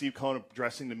for the Mets. Steve Cohen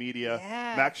addressing the media.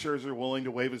 Yeah. Max Scherzer willing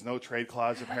to waive his no-trade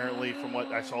clause, apparently, from what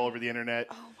I saw over the internet.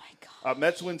 Oh, my God.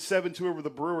 Mets win 7-2 over the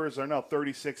Brewers. They're now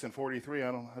 36-43.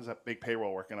 I don't know. How's that big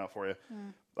payroll working out for you?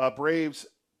 Braves,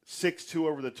 6-2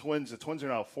 over the Twins. The Twins are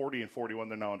now 40-41.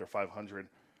 They're now under 500.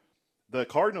 The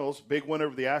Cardinals, big win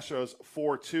over the Astros,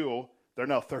 4-2. They're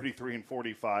now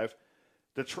 33-45.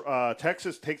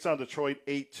 Texas takes on Detroit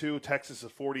 8-2. Texas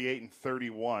is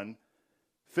 48-31.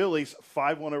 Phillies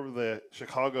 5-1 over the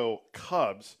Chicago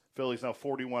Cubs. Phillies now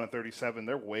 41-37.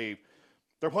 They're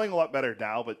playing a lot better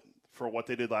now, but for what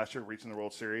they did last year, reaching the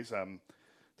World Series,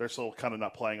 they're still kind of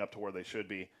not playing up to where they should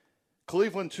be.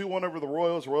 Cleveland 2-1 over the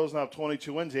Royals. Royals now have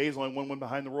 22 wins. The A's only 1 win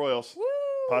behind the Royals. Woo!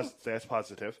 That's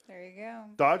positive. There you go.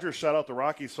 Dodgers shut out the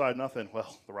Rockies 5-0.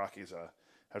 Well, the Rockies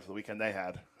after the weekend they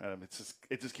had,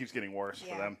 it just keeps getting worse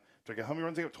for them. How many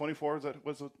runs they give up? 24?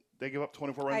 They give up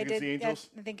 24 runs against the Angels?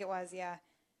 I think it was, yeah.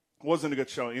 Wasn't a good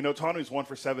showing. Tawny's 1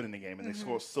 for 7 in the game, and they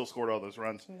still scored all those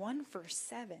runs. 1 for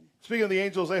 7. Speaking of the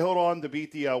Angels, they hold on to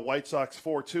beat the White Sox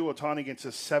 4-2. Ohtani gets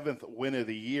his 7th win of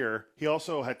the year. He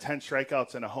also had 10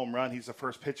 strikeouts and a home run. He's the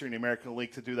first pitcher in the American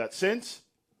League to do that since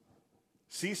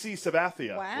CC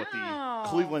Sabathia with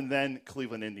the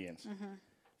Cleveland Indians.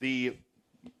 The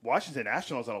Washington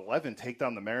Nationals on 11 take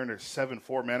down the Mariners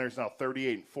 7-4. Mariners now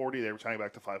 38-40. They were tying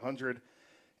back to 500.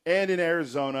 And in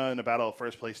Arizona, in the battle of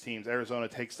first-place teams, Arizona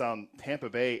takes down Tampa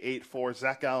Bay 8-4.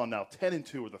 Zach Gallen now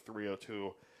 10-2 with a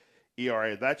 3.02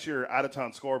 ERA. That's your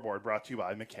out-of-town scoreboard brought to you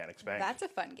by Mechanics Bank. That's a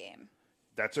fun game.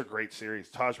 That's a great series.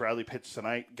 Taj Riley pitched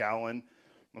tonight. Gallen,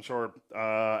 I'm sure.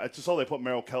 It's just all they put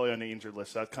Merrill Kelly on the injured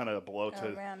list. That's kind of a blow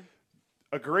to man.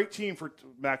 A great team for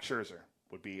Max Scherzer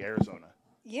would be Arizona.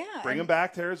 Yeah. Bring him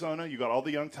back to Arizona. You got all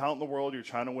the young talent in the world. You're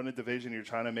trying to win a division. You're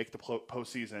trying to make the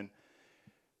postseason.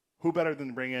 Who better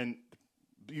than bring in?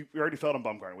 You already felt on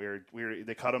Bumgarner.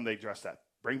 They cut him. They addressed that.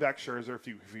 Bring back Scherzer if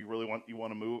you really want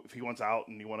to move. If he wants out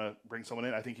and you want to bring someone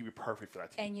in, I think he'd be perfect for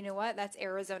that team. And you know what? That's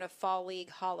Arizona Fall League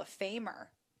Hall of Famer.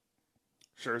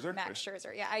 Scherzer? Max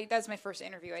Scherzer. Yeah, that's my first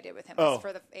interview I did with him. Was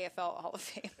for the AFL Hall of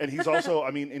Fame. And he's also,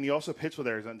 and he also pitched with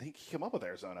Arizona. I think he came up with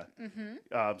Arizona.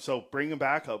 Mm-hmm. So bring him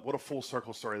back. What a full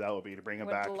circle story that would be to bring him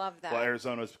back. Love that. While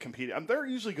Arizona's competing. They're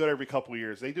usually good every couple of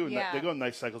years. They do. They go in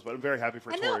nice cycles, but I'm very happy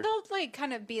for Torrey. And they'll like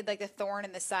kind of be like the thorn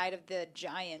in the side of the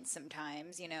Giants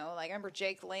sometimes. Like I remember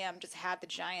Jake Lamb just had the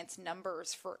Giants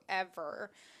numbers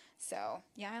forever. So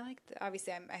yeah, I like.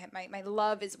 Obviously, my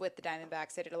love is with the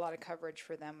Diamondbacks. I did a lot of coverage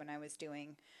for them when I was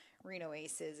doing Reno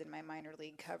Aces in my minor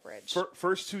league coverage.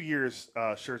 First 2 years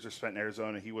Scherzer spent in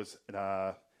Arizona, he was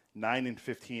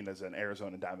 9-15 as an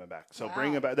Arizona Diamondback. So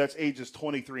bring him back. That's ages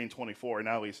 23 and 24.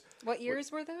 Now he's what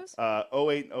years were those?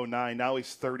 08 and 09. Now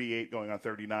he's 38, going on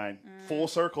 39. Full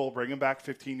circle. Bring him back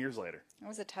 15 years later. It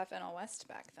was a tough NL West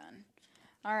back then.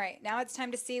 All right, now it's time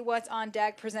to see what's on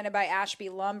deck, presented by Ashby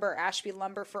Lumber. Ashby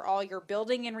Lumber for all your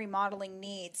building and remodeling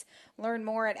needs. Learn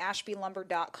more at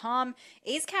ashbylumber.com.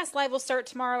 A's Cast Live will start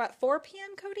tomorrow at 4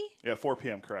 p.m., Cody? Yeah, 4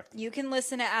 p.m., correct. You can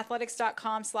listen at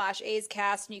athletics.com/A's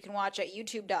Cast, and you can watch at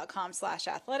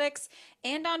youtube.com/athletics,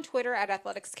 and on Twitter at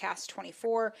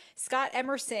athleticscast24. Scott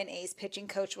Emerson, A's pitching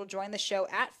coach, will join the show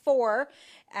at 4,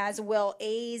 as will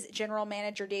A's general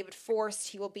manager David Forst.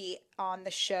 He will be on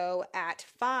the show at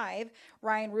 5.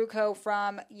 Ryan Rucco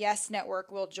from Yes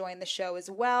Network will join the show as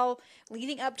well,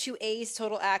 leading up to A's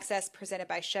Total Access presented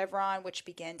by Chevron, which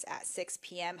begins at 6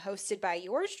 p.m., hosted by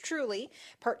yours truly.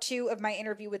 Part 2 of my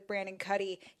interview with Brandon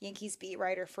Cuddy, Yankees beat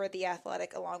writer for The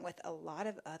Athletic, along with a lot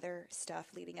of other stuff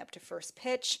leading up to first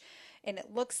pitch. And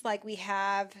it looks like we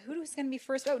have, who's going to be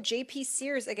first? Oh, J.P.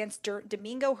 Sears against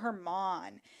Domingo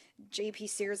Germán. J.P.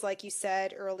 Sears, like you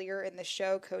said earlier in the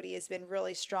show, Cody, has been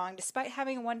really strong. Despite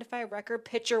having a 1-5 record,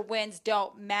 pitcher wins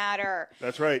don't matter.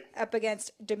 That's right. Up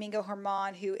against Domingo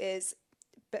Germán, who is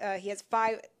he has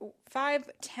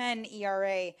 5.10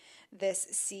 ERA this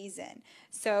season.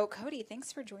 So, Cody,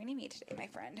 thanks for joining me today, my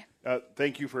friend.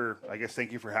 Thank you for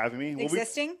having me.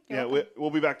 Existing?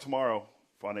 We'll be back tomorrow.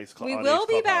 We will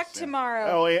be back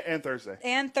tomorrow. Oh, and Thursday.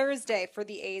 And Thursday for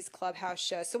the A's Clubhouse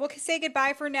show. So we'll say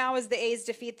goodbye for now as the A's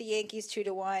defeat the Yankees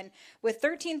 2-1 with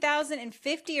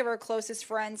 13,050 of our closest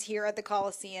friends here at the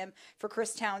Coliseum. For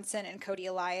Chris Townsend and Cody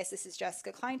Elias, this is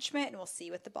Jessica Kleinschmidt, and we'll see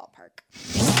you at the ballpark.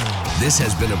 This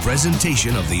has been a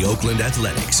presentation of the Oakland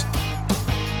Athletics.